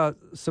talk about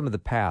some of the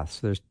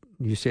paths.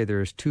 You say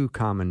there's 2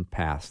 common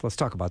paths. Let's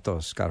talk about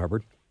those, Scott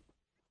Hubbard.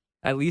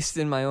 At least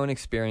in my own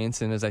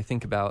experience, and as I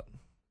think about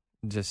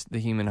just the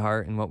human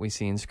heart and what we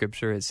see in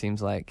Scripture, it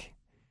seems like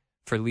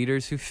for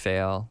leaders who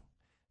fail,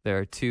 there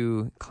are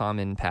 2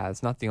 common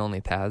paths, not the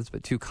only paths,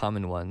 but 2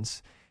 common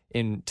ones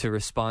to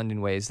respond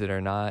in ways that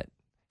are not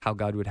how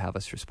God would have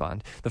us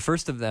respond. The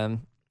first of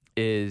them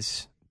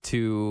is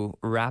to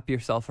wrap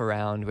yourself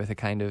around with a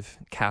kind of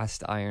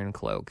cast iron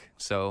cloak.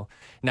 So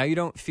now you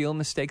don't feel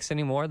mistakes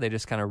anymore. They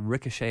just kind of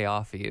ricochet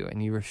off of you,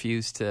 and you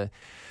refuse to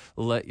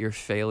let your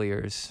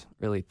failures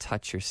really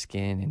touch your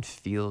skin and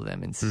feel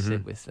them and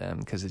sit with them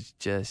because it's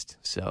just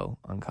so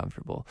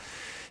uncomfortable.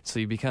 So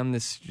you become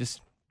this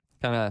just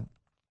kind of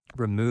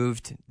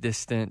removed,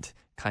 distant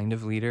kind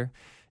of leader.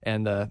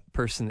 And the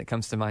person that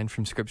comes to mind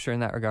from Scripture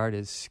in that regard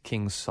is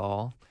King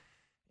Saul.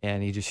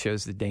 And he just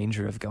shows the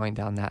danger of going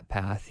down that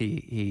path.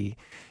 He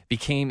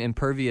became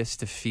impervious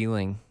to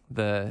feeling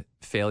the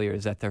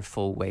failures at their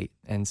full weight.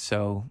 And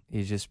so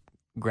he just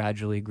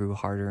gradually grew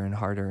harder and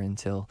harder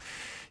until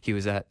he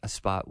was at a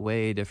spot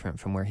way different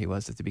from where he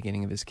was at the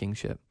beginning of his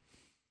kingship.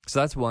 So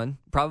that's one.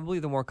 Probably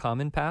the more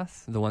common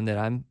path, the one that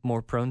I'm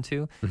more prone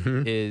to,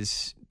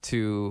 is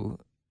to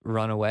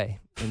run away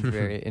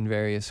in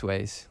various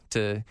ways,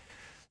 to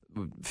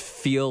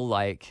feel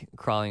like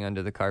crawling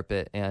under the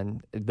carpet,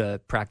 and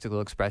the practical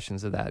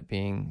expressions of that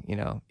being,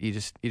 you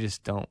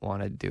just don't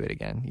want to do it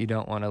again. You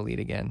don't want to lead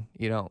again.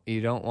 You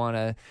don't want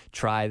to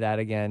try that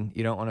again.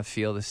 You don't want to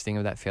feel the sting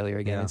of that failure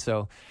again. And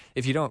so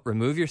if you don't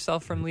remove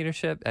yourself from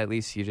leadership, at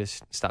least you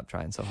just stop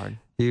trying so hard.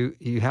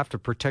 You have to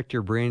protect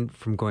your brain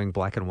from going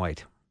black and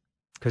white,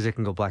 because it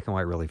can go black and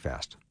white really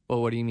fast.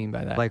 Well, what do you mean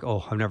by that? Like,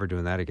 I'm never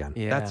doing that again.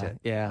 Yeah, that's it.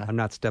 Yeah. I'm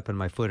not stepping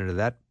my foot into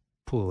that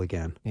pool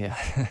again. Yeah.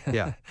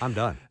 Yeah, I'm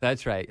done.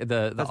 That's right.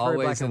 The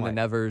always and the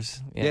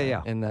nevers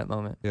in that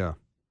moment. Yeah.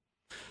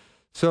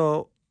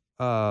 So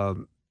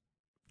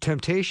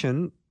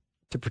temptation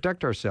to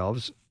protect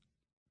ourselves,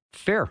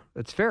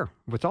 it's fair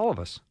with all of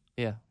us.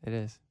 Yeah, it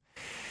is.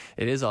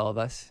 It is all of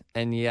us.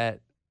 And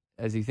yet,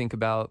 as you think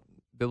about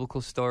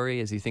biblical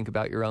story, as you think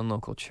about your own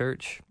local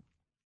church,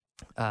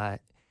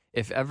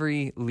 if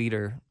every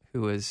leader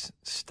who was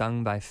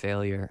stung by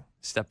failure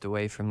stepped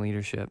away from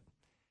leadership,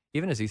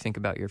 even as you think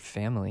about your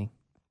family,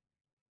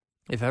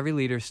 if every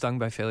leader stung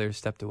by failure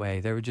stepped away,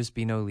 there would just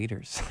be no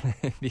leaders.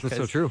 That's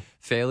so true.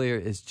 Failure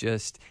is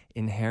just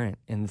inherent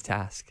in the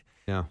task.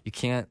 Yeah. You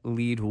can't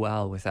lead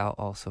well without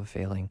also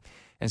failing.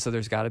 And so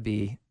there's got to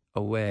be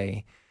a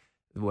way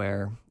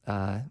where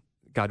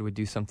God would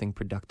do something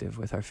productive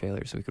with our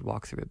failures so we could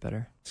walk through it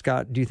better.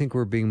 Scott, do you think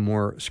we're being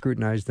more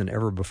scrutinized than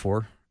ever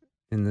before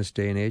in this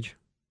day and age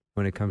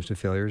when it comes to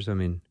failures? I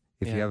mean,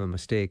 if you have a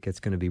mistake, it's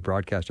going to be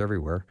broadcast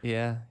everywhere.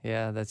 Yeah,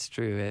 that's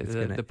true.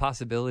 The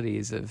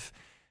possibilities of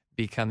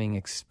becoming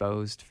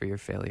exposed for your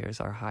failures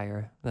are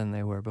higher than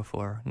they were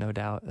before. No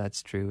doubt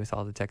that's true with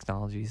all the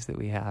technologies that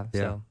we have. Yeah.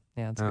 So,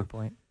 that's a good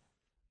point.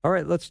 All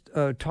right, let's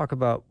talk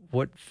about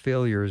what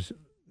failures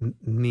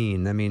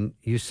mean. I mean,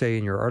 you say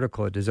in your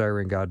article at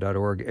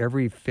desiringgod.org,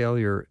 every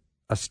failure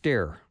a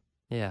stare.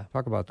 Yeah.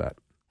 Talk about that.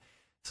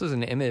 This was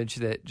an image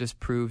that just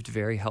proved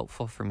very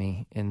helpful for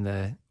me in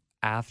the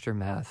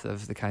aftermath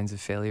of the kinds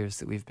of failures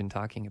that we've been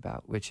talking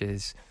about, which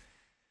is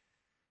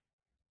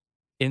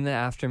in the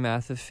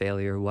aftermath of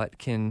failure, what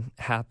can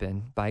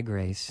happen by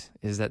grace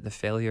is that the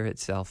failure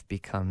itself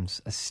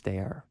becomes a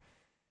stair,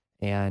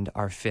 and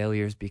our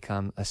failures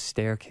become a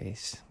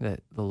staircase that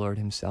the Lord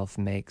himself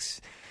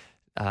makes,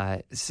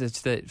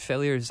 such that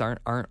failures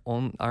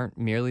aren't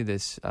merely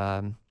this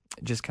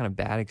just kind of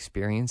bad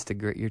experience to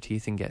grit your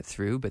teeth and get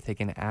through, but they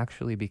can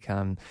actually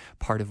become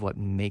part of what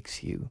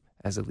makes you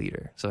as a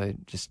leader. So I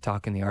just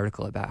talk in the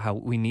article about how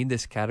we need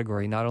this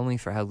category, not only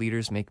for how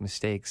leaders make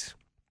mistakes,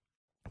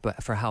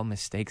 but for how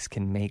mistakes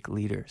can make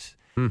leaders,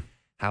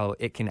 how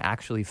it can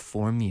actually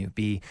form you,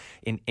 be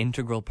an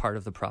integral part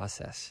of the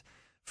process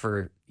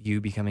for you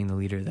becoming the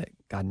leader that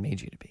God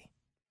made you to be.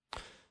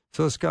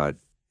 So, Scott,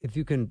 if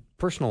you can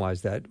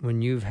personalize that,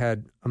 when you've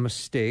had a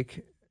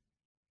mistake,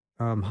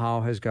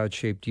 how has God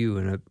shaped you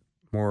in a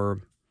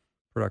more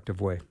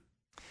productive way?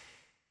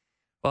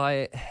 Well,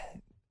 I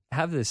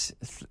have this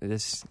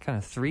kind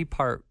of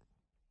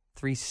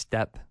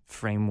three-step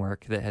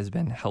framework that has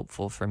been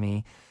helpful for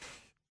me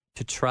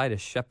to try to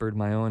shepherd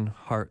my own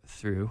heart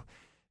through,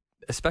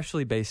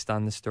 especially based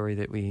on the story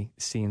that we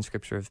see in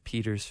Scripture of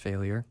Peter's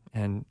failure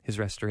and his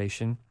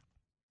restoration.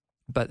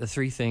 But the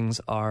 3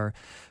 things are: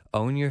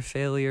 own your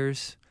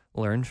failures,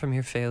 learn from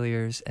your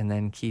failures, and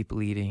then keep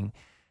leading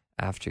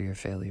after your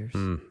failures.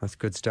 That's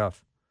good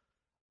stuff.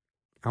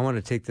 I want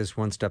to take this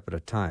one step at a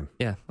time.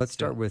 Yeah. Let's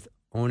start with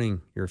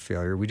owning your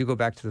failure. We do go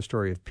back to the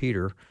story of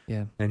Peter.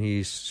 Yeah. And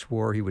he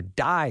swore he would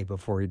die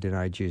before he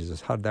denied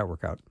Jesus. How did that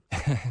work out?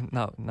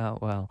 Not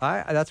well.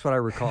 That's what I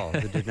recall.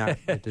 It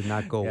did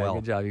not go well.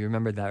 Good job. You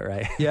remembered that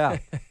right. Yeah.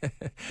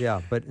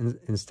 Yeah. But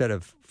instead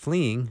of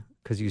fleeing,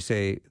 because you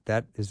say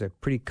that is a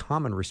pretty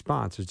common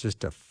response, it's just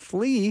to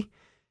flee,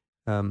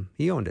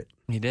 he owned it.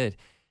 He did.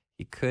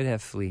 He could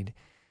have fled.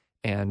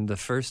 And the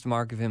first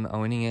mark of him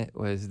owning it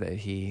was that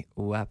he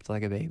wept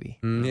like a baby.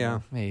 Yeah.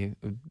 A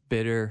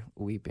bitter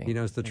weeping. He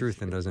knows the truth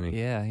then, doesn't he?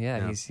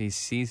 Yeah. He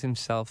sees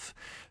himself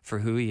for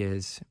who he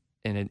is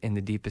in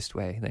the deepest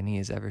way than he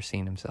has ever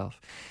seen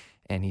himself.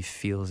 And he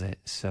feels it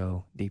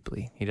so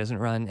deeply. He doesn't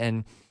run.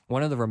 And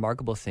one of the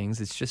remarkable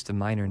things, it's just a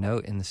minor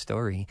note in the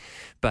story,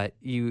 but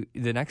the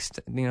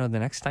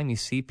next time you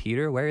see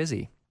Peter, where is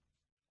he?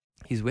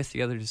 He's with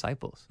the other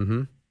disciples.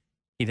 Mm-hmm.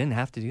 He didn't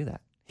have to do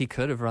that. He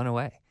could have run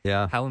away.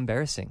 Yeah. How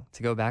embarrassing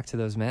to go back to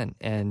those men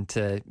and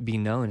to be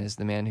known as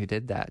the man who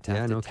did that, to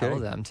have to tell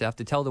them, to have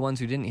to tell the ones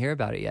who didn't hear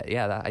about it yet.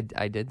 Yeah,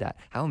 I did that.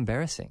 How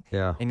embarrassing.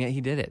 Yeah. And yet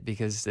he did it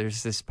because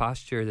there's this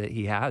posture that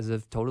he has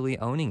of totally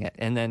owning it.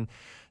 And then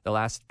the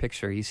last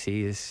picture you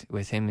see is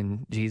with him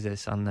and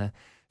Jesus on the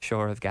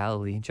shore of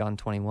Galilee, John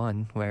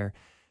 21, where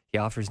he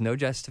offers no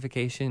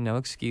justification, no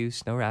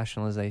excuse, no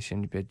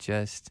rationalization, but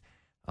just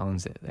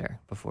owns it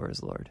there before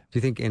his Lord. Do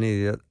you think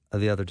any of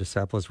the other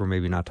disciples were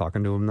maybe not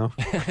talking to him, though?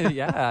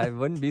 Yeah, I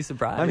wouldn't be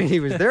surprised. I mean, he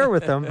was there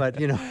with them, but,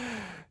 we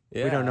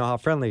don't know how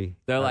friendly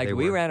They're like, they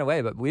we were. ran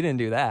away, but we didn't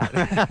do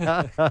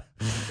that.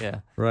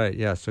 Yeah. Right,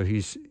 yeah. So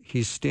he's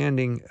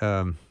standing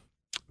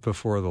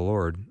before the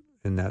Lord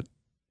in that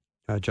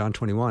John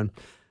 21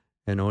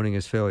 and owning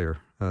his failure.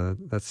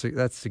 That's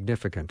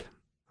significant.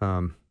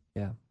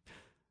 Yeah.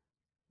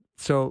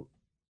 So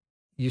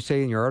you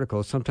say in your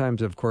article,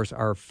 sometimes, of course,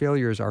 our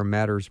failures are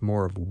matters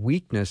more of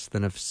weakness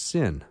than of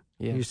sin.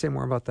 Yeah. Can you say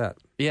more about that?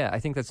 Yeah, I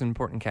think that's an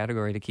important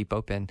category to keep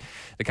open.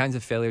 The kinds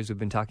of failures we've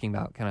been talking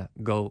about kind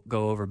of go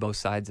over both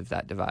sides of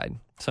that divide.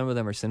 Some of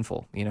them are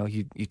sinful. You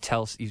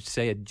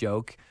say a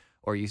joke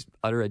or you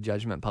utter a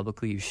judgment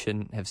publicly you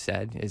shouldn't have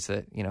said. Is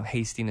a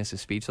hastiness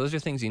of speech. Those are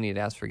things you need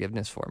to ask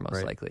forgiveness for,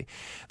 most likely.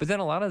 But then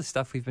a lot of the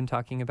stuff we've been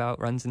talking about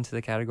runs into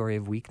the category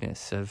of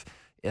weakness, of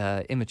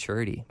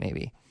immaturity,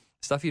 maybe.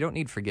 Stuff you don't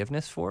need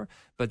forgiveness for,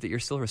 but that you're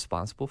still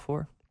responsible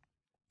for.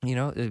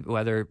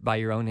 Whether by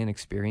your own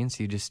inexperience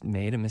you just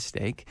made a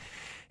mistake.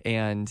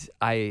 And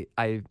I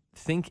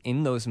think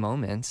in those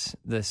moments,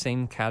 the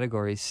same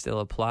categories still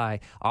apply.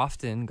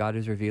 Often God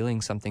is revealing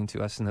something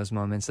to us in those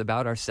moments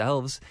about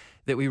ourselves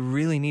that we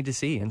really need to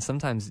see. And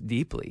sometimes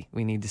deeply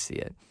we need to see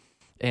it.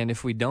 And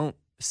if we don't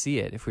see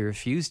it, if we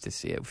refuse to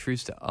see it,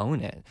 refuse to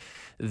own it,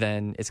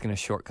 then it's going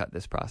to shortcut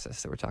this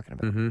process that we're talking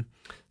about. Mm-hmm.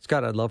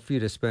 Scott, I'd love for you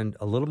to spend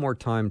a little more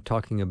time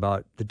talking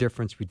about the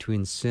difference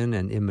between sin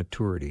and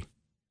immaturity.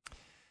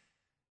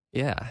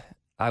 Yeah,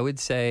 I would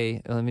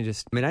say, let me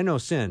just... I know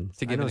sin.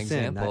 To give an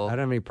example. I don't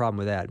have any problem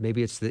with that.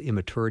 Maybe it's the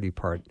immaturity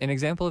part. An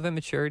example of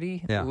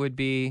immaturity would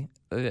be,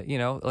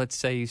 let's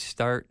say you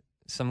start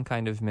some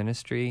kind of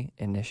ministry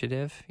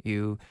initiative.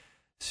 You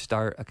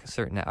start a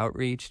certain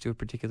outreach to a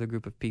particular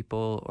group of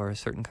people or a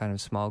certain kind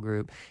of small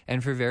group.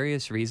 And for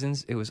various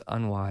reasons, it was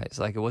unwise.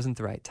 Like it wasn't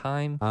the right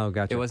time. Oh,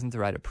 gotcha. It wasn't the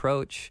right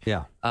approach.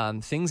 Yeah.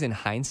 Things in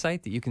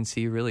hindsight that you can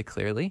see really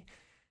clearly.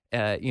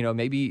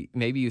 Maybe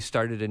you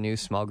started a new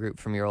small group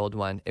from your old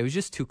one. It was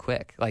just too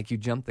quick. Like you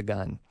jumped the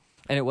gun.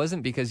 And it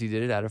wasn't because you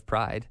did it out of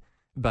pride,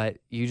 but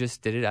you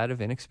just did it out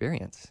of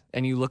inexperience.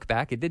 And you look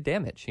back, it did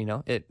damage.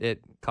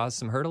 It caused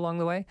some hurt along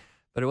the way,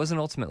 but it wasn't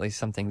ultimately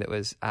something that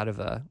was out of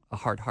a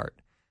hard heart.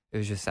 It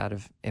was just out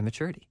of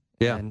immaturity.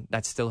 Yeah. And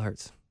that still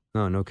hurts.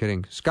 No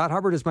kidding. Scott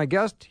Hubbard is my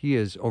guest. He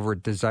is over at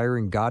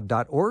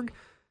desiringgod.org.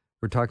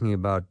 We're talking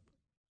about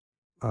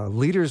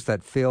leaders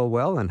that fail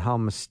well and how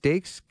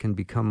mistakes can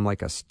become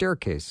like a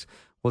staircase.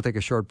 We'll take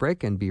a short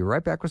break and be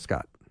right back with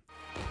Scott.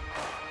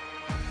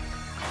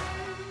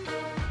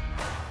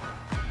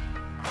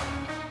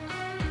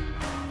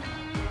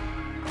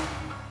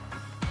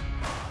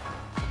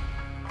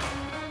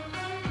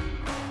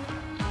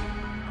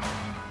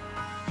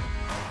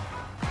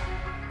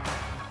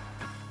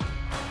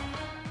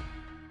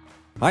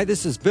 Hi,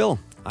 this is Bill.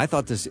 I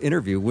thought this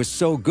interview was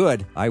so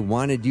good, I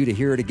wanted you to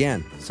hear it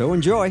again. So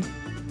enjoy.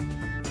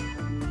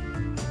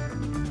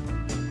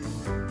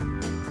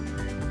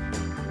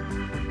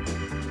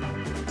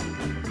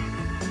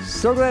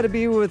 So glad to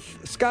be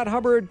with Scott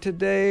Hubbard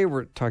today.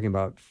 We're talking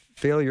about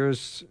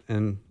failures,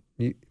 and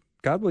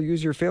God will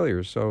use your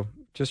failures, so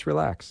just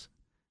relax.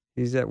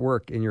 He's at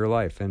work in your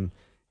life, and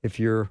if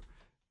you're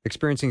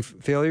experiencing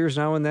failures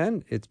now and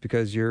then, it's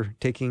because you're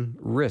taking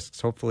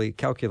risks, hopefully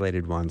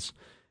calculated ones.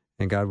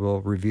 And God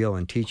will reveal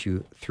and teach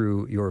you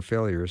through your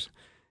failures.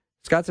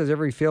 Scott says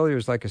every failure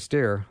is like a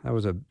stair. That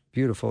was a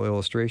beautiful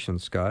illustration,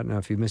 Scott. Now,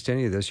 if you missed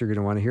any of this, you're going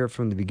to want to hear it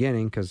from the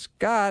beginning because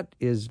Scott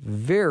is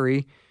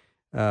very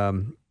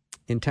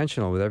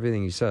intentional with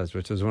everything he says,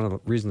 which is one of the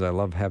reasons I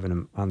love having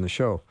him on the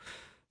show.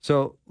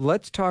 So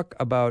let's talk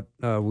about,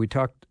 we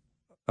talked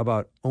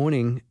about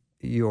owning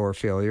your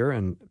failure,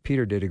 and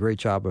Peter did a great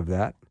job of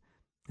that.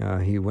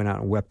 He went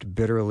out and wept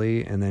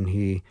bitterly, and then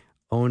he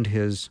owned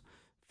his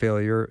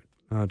failure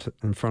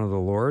in front of the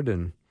Lord.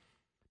 And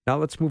now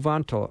let's move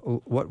on to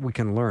what we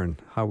can learn,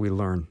 how we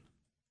learn.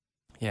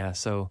 Yeah,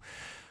 so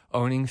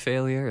owning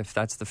failure, if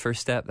that's the first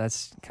step,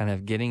 that's kind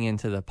of getting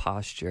into the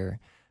posture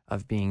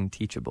of being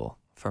teachable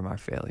from our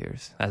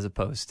failures, as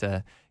opposed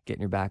to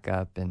getting your back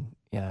up and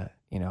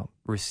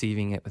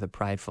receiving it with a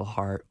prideful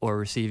heart, or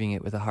receiving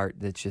it with a heart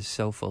that's just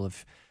so full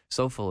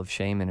of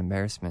shame and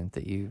embarrassment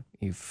that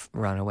you've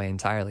run away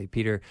entirely.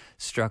 Peter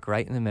struck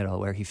right in the middle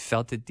where he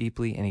felt it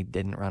deeply and he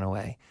didn't run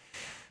away.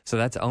 So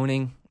that's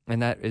owning,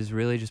 and that is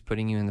really just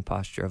putting you in the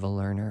posture of a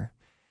learner.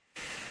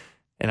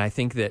 And I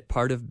think that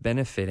part of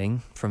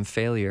benefiting from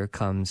failure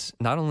comes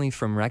not only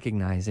from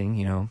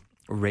recognizing,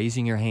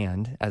 raising your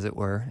hand, as it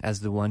were, as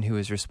the one who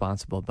is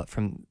responsible, but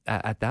from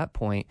at that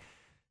point,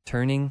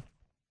 turning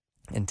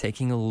and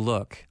taking a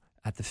look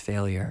at the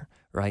failure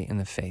right in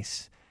the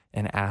face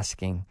and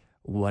asking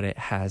what it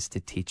has to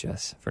teach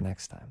us for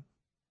next time,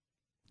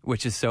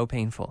 which is so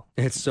painful.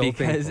 It's so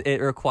painful. Because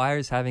it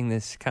requires having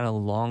this kind of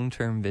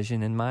long-term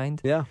vision in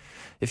mind. Yeah.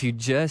 If you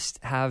just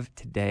have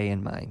today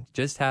in mind,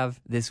 just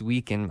have this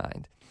week in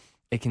mind,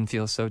 it can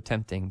feel so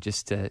tempting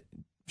just to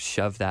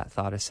shove that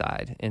thought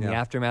aside in the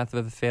aftermath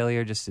of the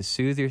failure, just to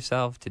soothe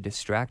yourself, to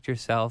distract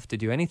yourself, to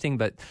do anything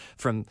but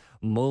from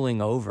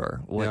mulling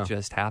over what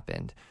just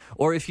happened.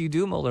 Or if you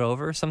do mull it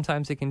over,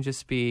 sometimes it can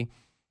just be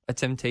a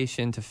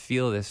temptation to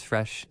feel this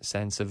fresh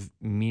sense of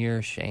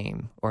mere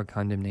shame or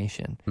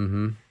condemnation.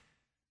 Mm-hmm.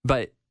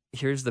 But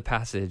here's the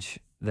passage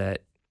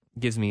that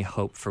gives me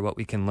hope for what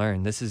we can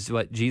learn. This is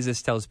what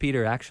Jesus tells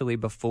Peter, actually,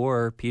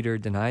 before Peter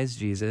denies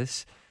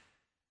Jesus.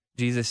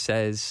 Jesus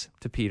says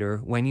to Peter,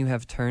 when you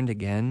have turned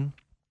again,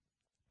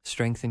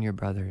 strengthen your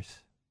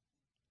brothers.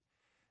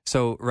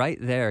 So right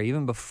there,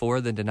 even before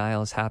the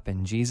denials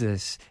happen,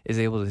 Jesus is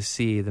able to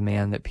see the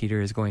man that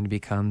Peter is going to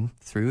become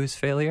through his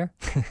failure.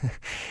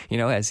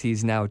 As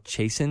he's now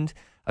chastened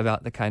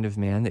about the kind of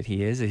man that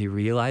he is, that he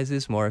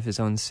realizes more of his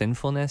own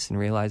sinfulness and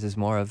realizes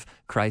more of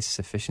Christ's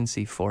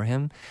sufficiency for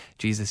him.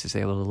 Jesus is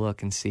able to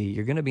look and see,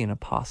 you're going to be an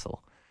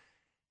apostle.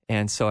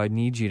 And so I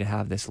need you to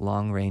have this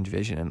long-range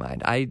vision in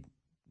mind.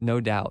 No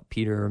doubt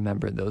Peter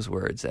remembered those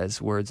words as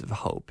words of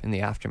hope in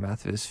the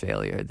aftermath of his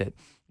failure, that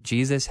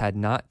Jesus had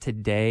not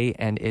today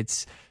and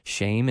its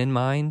shame in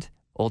mind,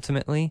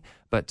 ultimately,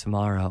 but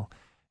tomorrow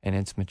and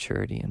its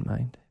maturity in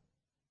mind.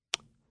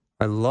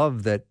 I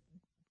love that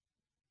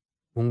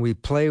when we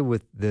play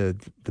with the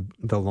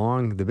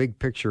big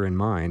picture in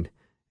mind,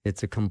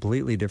 it's a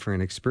completely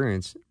different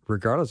experience,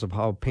 regardless of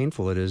how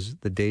painful it is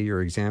the day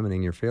you're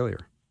examining your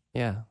failure.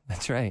 Yeah,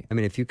 that's right. I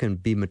mean, if you can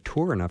be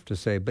mature enough to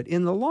say, but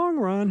in the long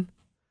run,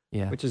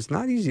 which is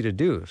not easy to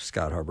do,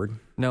 Scott Hubbard.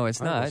 No, it's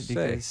not,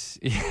 because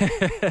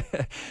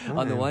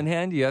on the one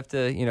hand, you have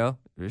to,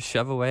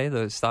 shove away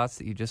those thoughts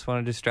that you just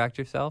want to distract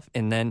yourself.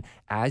 And then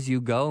as you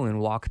go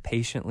and walk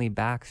patiently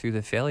back through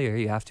the failure,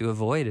 you have to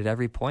avoid at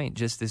every point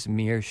just this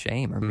mere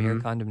shame or mere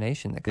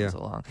condemnation that comes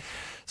along.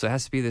 So it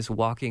has to be this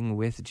walking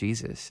with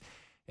Jesus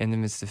in the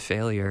midst of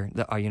failure.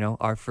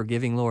 Our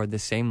forgiving Lord, the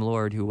same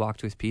Lord who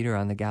walked with Peter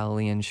on the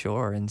Galilean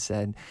shore and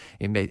said,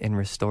 and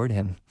restored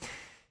him.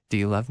 Do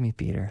you love me,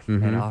 Peter?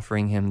 And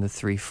offering him the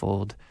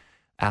threefold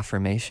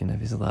affirmation of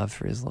his love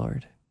for his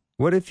Lord.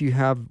 What if you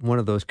have one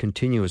of those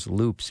continuous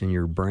loops in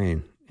your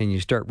brain and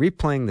you start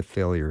replaying the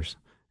failures,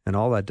 and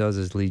all that does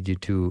is lead you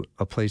to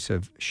a place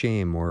of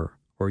shame or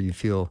you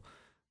feel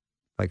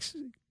like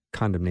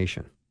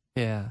condemnation?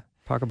 Yeah.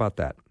 Talk about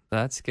that.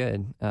 That's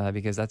good,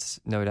 because that's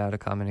no doubt a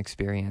common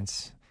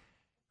experience.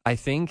 I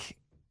think,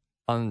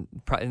 and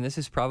this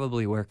is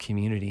probably where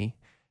community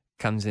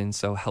comes in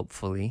so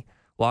helpfully.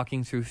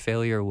 Walking through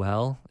failure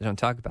well, I don't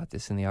talk about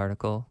this in the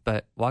article,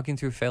 but walking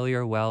through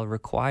failure well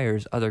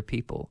requires other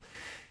people.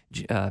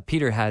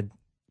 Peter had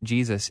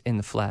Jesus in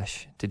the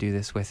flesh to do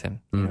this with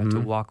him, to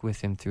walk with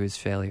him through his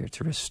failure,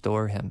 to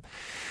restore him.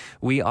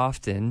 We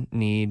often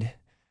need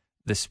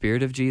the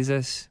Spirit of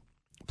Jesus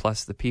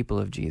plus the people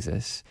of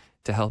Jesus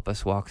to help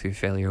us walk through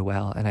failure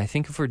well. And I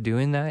think if we're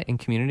doing that in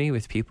community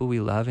with people we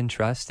love and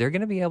trust, they're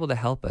going to be able to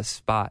help us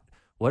spot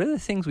what are the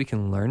things we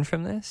can learn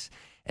from this,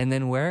 and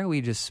then where are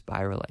we just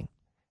spiraling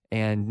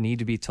and need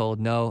to be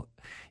told, no,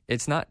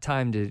 it's not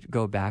time to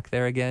go back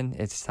there again.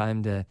 It's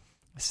time to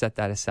set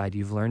that aside.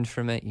 You've learned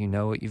from it. You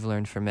know what you've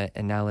learned from it.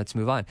 And now let's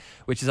move on,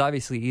 which is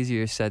obviously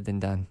easier said than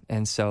done.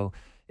 And so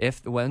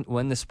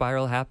when the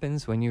spiral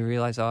happens, when you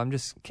realize, I'm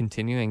just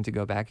continuing to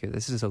go back here,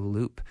 this is a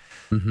loop.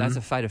 That's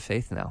a fight of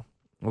faith now,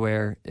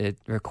 where it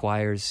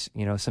requires,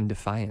 some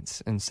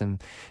defiance and some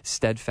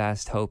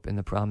steadfast hope in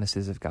the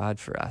promises of God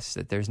for us,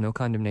 that there's no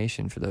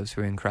condemnation for those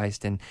who are in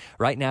Christ. And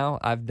right now,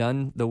 I've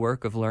done the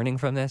work of learning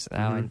from this.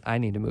 Now I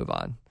need to move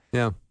on.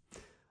 Yeah.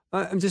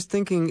 I'm just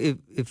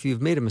thinking, if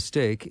you've made a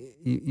mistake,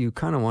 you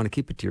kind of want to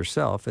keep it to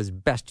yourself as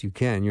best you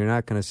can. You're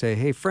not going to say,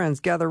 hey, friends,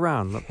 gather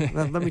around.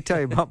 Let me tell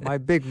you about my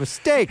big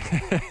mistake.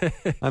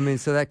 I mean,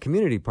 so that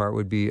community part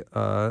would be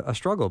a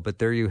struggle. But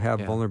there you have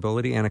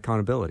vulnerability and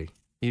accountability.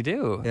 You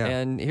do. Yeah.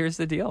 And here's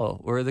the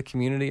deal. We're the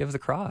community of the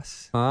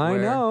cross. I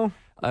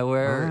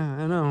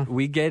know.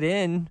 We get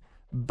in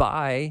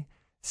by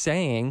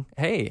saying,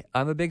 hey,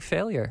 I'm a big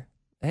failure.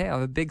 Hey,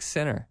 I'm a big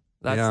sinner.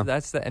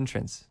 That's the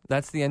entrance.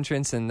 That's the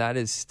entrance, and that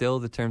is still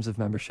the terms of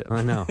membership.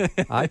 I know.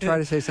 I try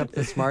to say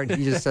something smart,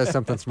 he just says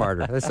something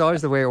smarter. That's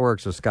always the way it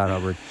works with Scott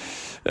Hubbard.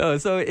 Oh,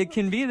 so it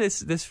can be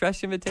this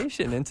fresh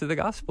invitation into the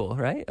gospel,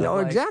 right? Oh,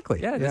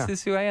 exactly. Yeah, this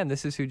is who I am.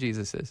 This is who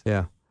Jesus is.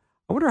 Yeah.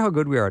 I wonder how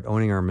good we are at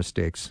owning our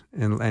mistakes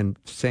and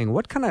saying,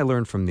 what can I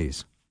learn from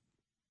these?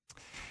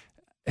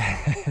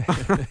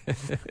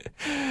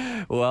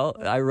 Well,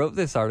 I wrote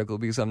this article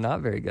because I'm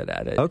not very good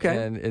at it.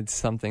 Okay. And it's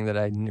something that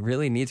I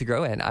really need to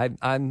grow in.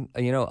 I'm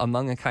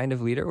among a kind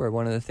of leader where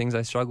one of the things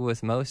I struggle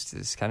with most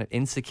is kind of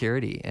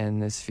insecurity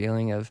and this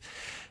feeling of,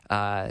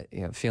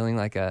 feeling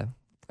like a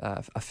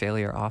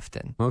failure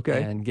often.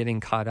 Okay. And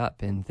getting caught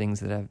up in things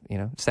that I've,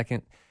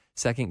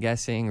 second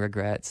guessing,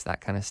 regrets,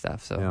 that kind of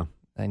stuff. So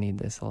I need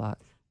this a lot.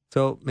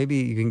 So maybe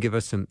you can give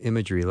us some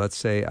imagery. Let's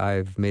say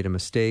I've made a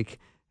mistake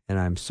and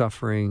I'm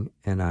suffering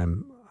and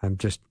I'm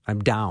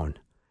down.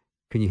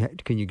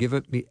 Can you give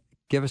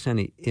us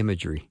any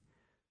imagery?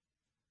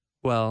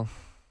 Well,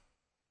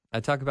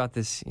 I talk about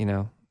this,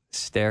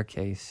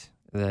 staircase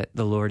that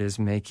the Lord is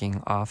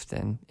making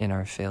often in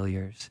our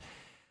failures.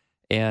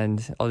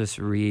 And I'll just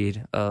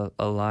read a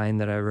line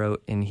that I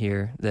wrote in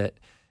here that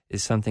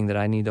is something that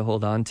I need to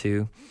hold on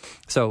to.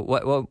 So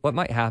what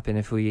might happen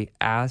if we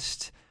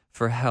asked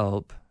for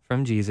help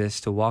from Jesus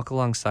to walk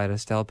alongside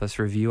us to help us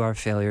review our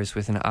failures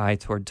with an eye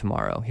toward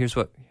tomorrow? Here's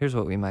what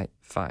we might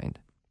find.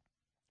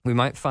 We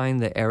might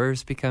find that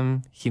errors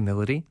become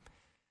humility,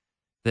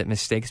 that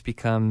mistakes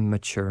become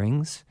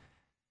maturings,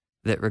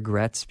 that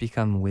regrets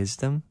become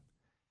wisdom,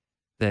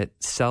 that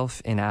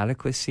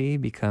self-inadequacy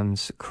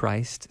becomes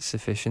Christ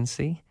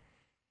sufficiency,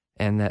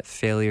 and that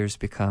failures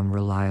become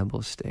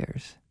reliable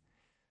stairs.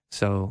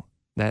 So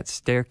that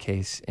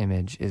staircase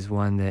image is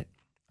one that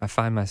I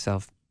find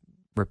myself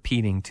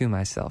repeating to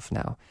myself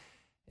now.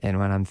 And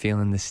when I'm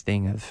feeling the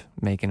sting of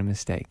making a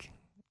mistake,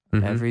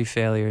 every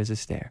failure is a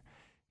stair.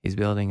 He's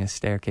building a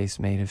staircase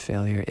made of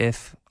failure.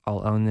 If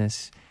I'll own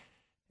this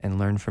and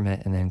learn from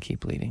it and then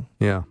keep leading.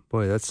 Yeah,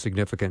 boy, that's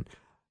significant.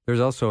 There's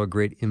also a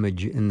great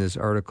image in this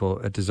article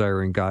at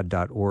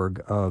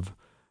desiringgod.org of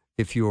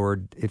if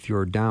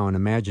you're down,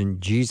 imagine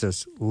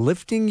Jesus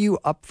lifting you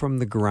up from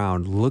the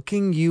ground,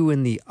 looking you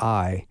in the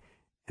eye,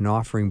 and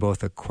offering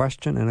both a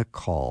question and a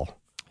call.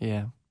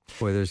 Yeah.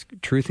 Boy, there's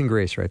truth and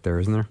grace right there,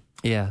 isn't there?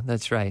 Yeah,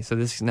 that's right. So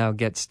this now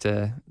gets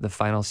to the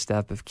final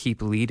step of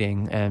keep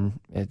leading, and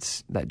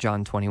it's that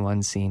John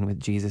 21 scene with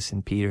Jesus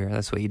and Peter.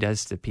 That's what he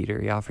does to Peter.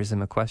 He offers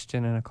him a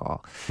question and a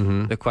call.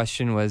 The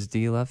question was, do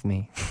you love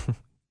me? Do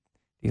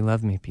you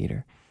love me,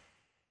 Peter?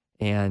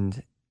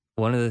 And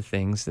one of the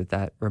things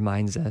that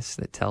reminds us,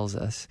 that tells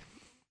us,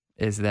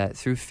 is that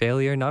through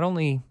failure, not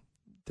only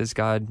does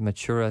God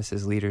mature us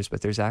as leaders,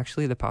 but there's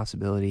actually the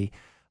possibility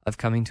of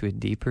coming to a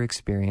deeper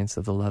experience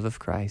of the love of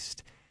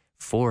Christ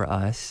for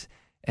us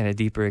and a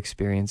deeper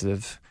experience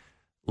of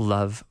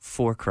love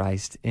for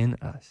Christ in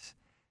us.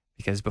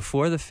 Because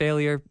before the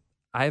failure,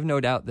 I have no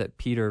doubt that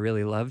Peter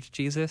really loved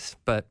Jesus,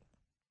 but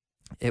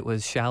it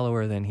was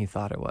shallower than he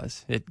thought it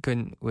was. It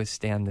couldn't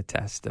withstand the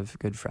test of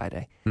Good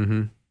Friday.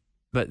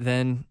 But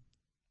then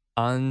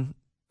on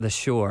the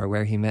shore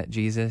where he met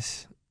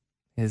Jesus,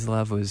 his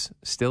love was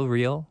still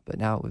real, but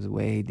now it was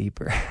way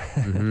deeper.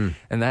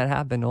 And that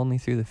happened only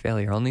through the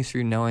failure, only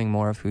through knowing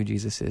more of who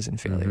Jesus is in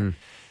failure.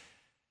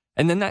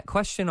 And then that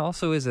question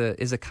also is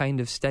a kind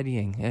of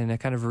steadying and a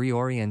kind of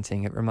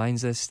reorienting. It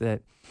reminds us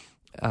that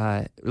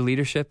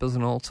leadership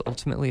isn't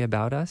ultimately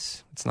about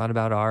us. It's not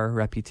about our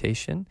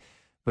reputation,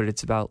 but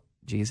it's about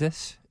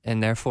Jesus.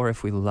 And therefore,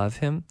 if we love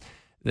him,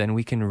 then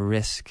we can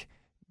risk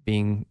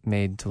being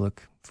made to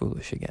look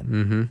foolish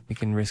again. We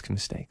can risk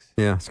mistakes.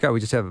 Yeah. Scott, we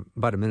just have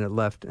about a minute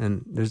left,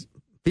 and there's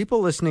people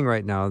listening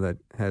right now that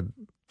have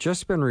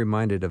just been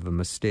reminded of a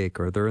mistake,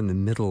 or they're in the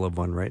middle of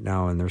one right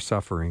now and they're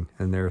suffering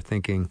and they're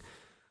thinking,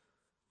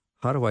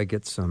 how do I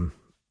get some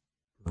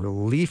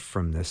relief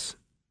from this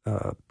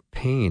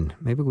pain?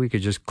 Maybe we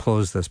could just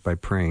close this by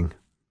praying.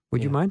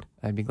 Would you mind?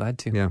 I'd be glad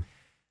to. Yeah.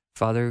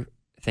 Father,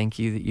 thank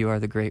you that you are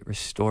the great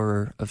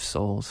restorer of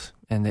souls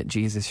and that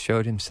Jesus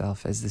showed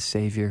himself as the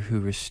Savior who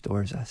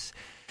restores us.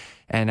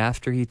 And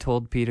after he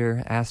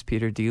asked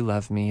Peter, do you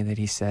love me? That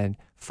he said,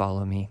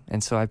 follow me.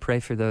 And so I pray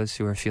for those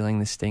who are feeling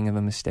the sting of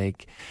a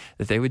mistake,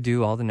 that they would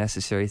do all the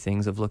necessary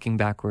things of looking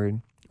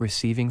backward,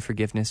 receiving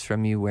forgiveness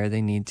from you where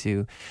they need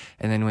to.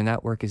 And then when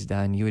that work is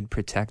done, you would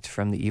protect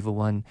from the evil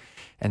one,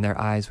 and their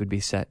eyes would be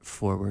set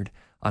forward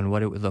on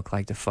what it would look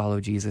like to follow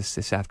Jesus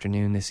this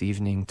afternoon, this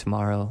evening,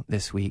 tomorrow,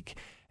 this week.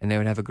 And they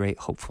would have a great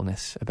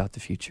hopefulness about the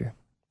future.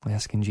 I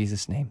ask in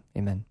Jesus' name.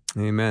 Amen.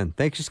 Amen.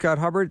 Thank you, Scott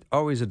Hubbard.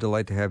 Always a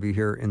delight to have you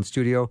here in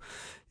studio.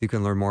 You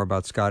can learn more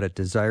about Scott at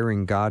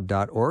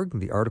desiringgod.org.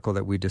 The article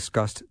that we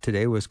discussed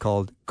today was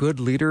called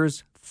Good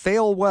Leaders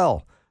Fail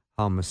Well,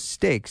 How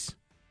Mistakes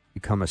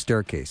Become a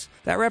Staircase.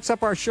 That wraps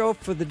up our show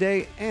for the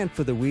day and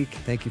for the week.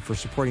 Thank you for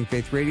supporting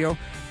Faith Radio.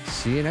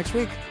 See you next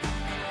week.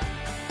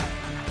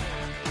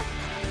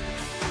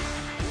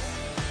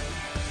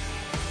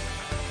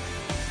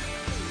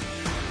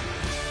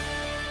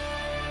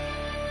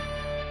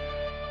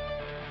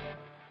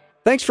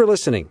 Thanks for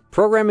listening.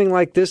 Programming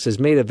like this is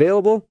made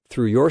available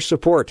through your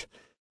support.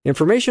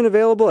 Information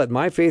available at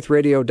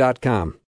myfaithradio.com.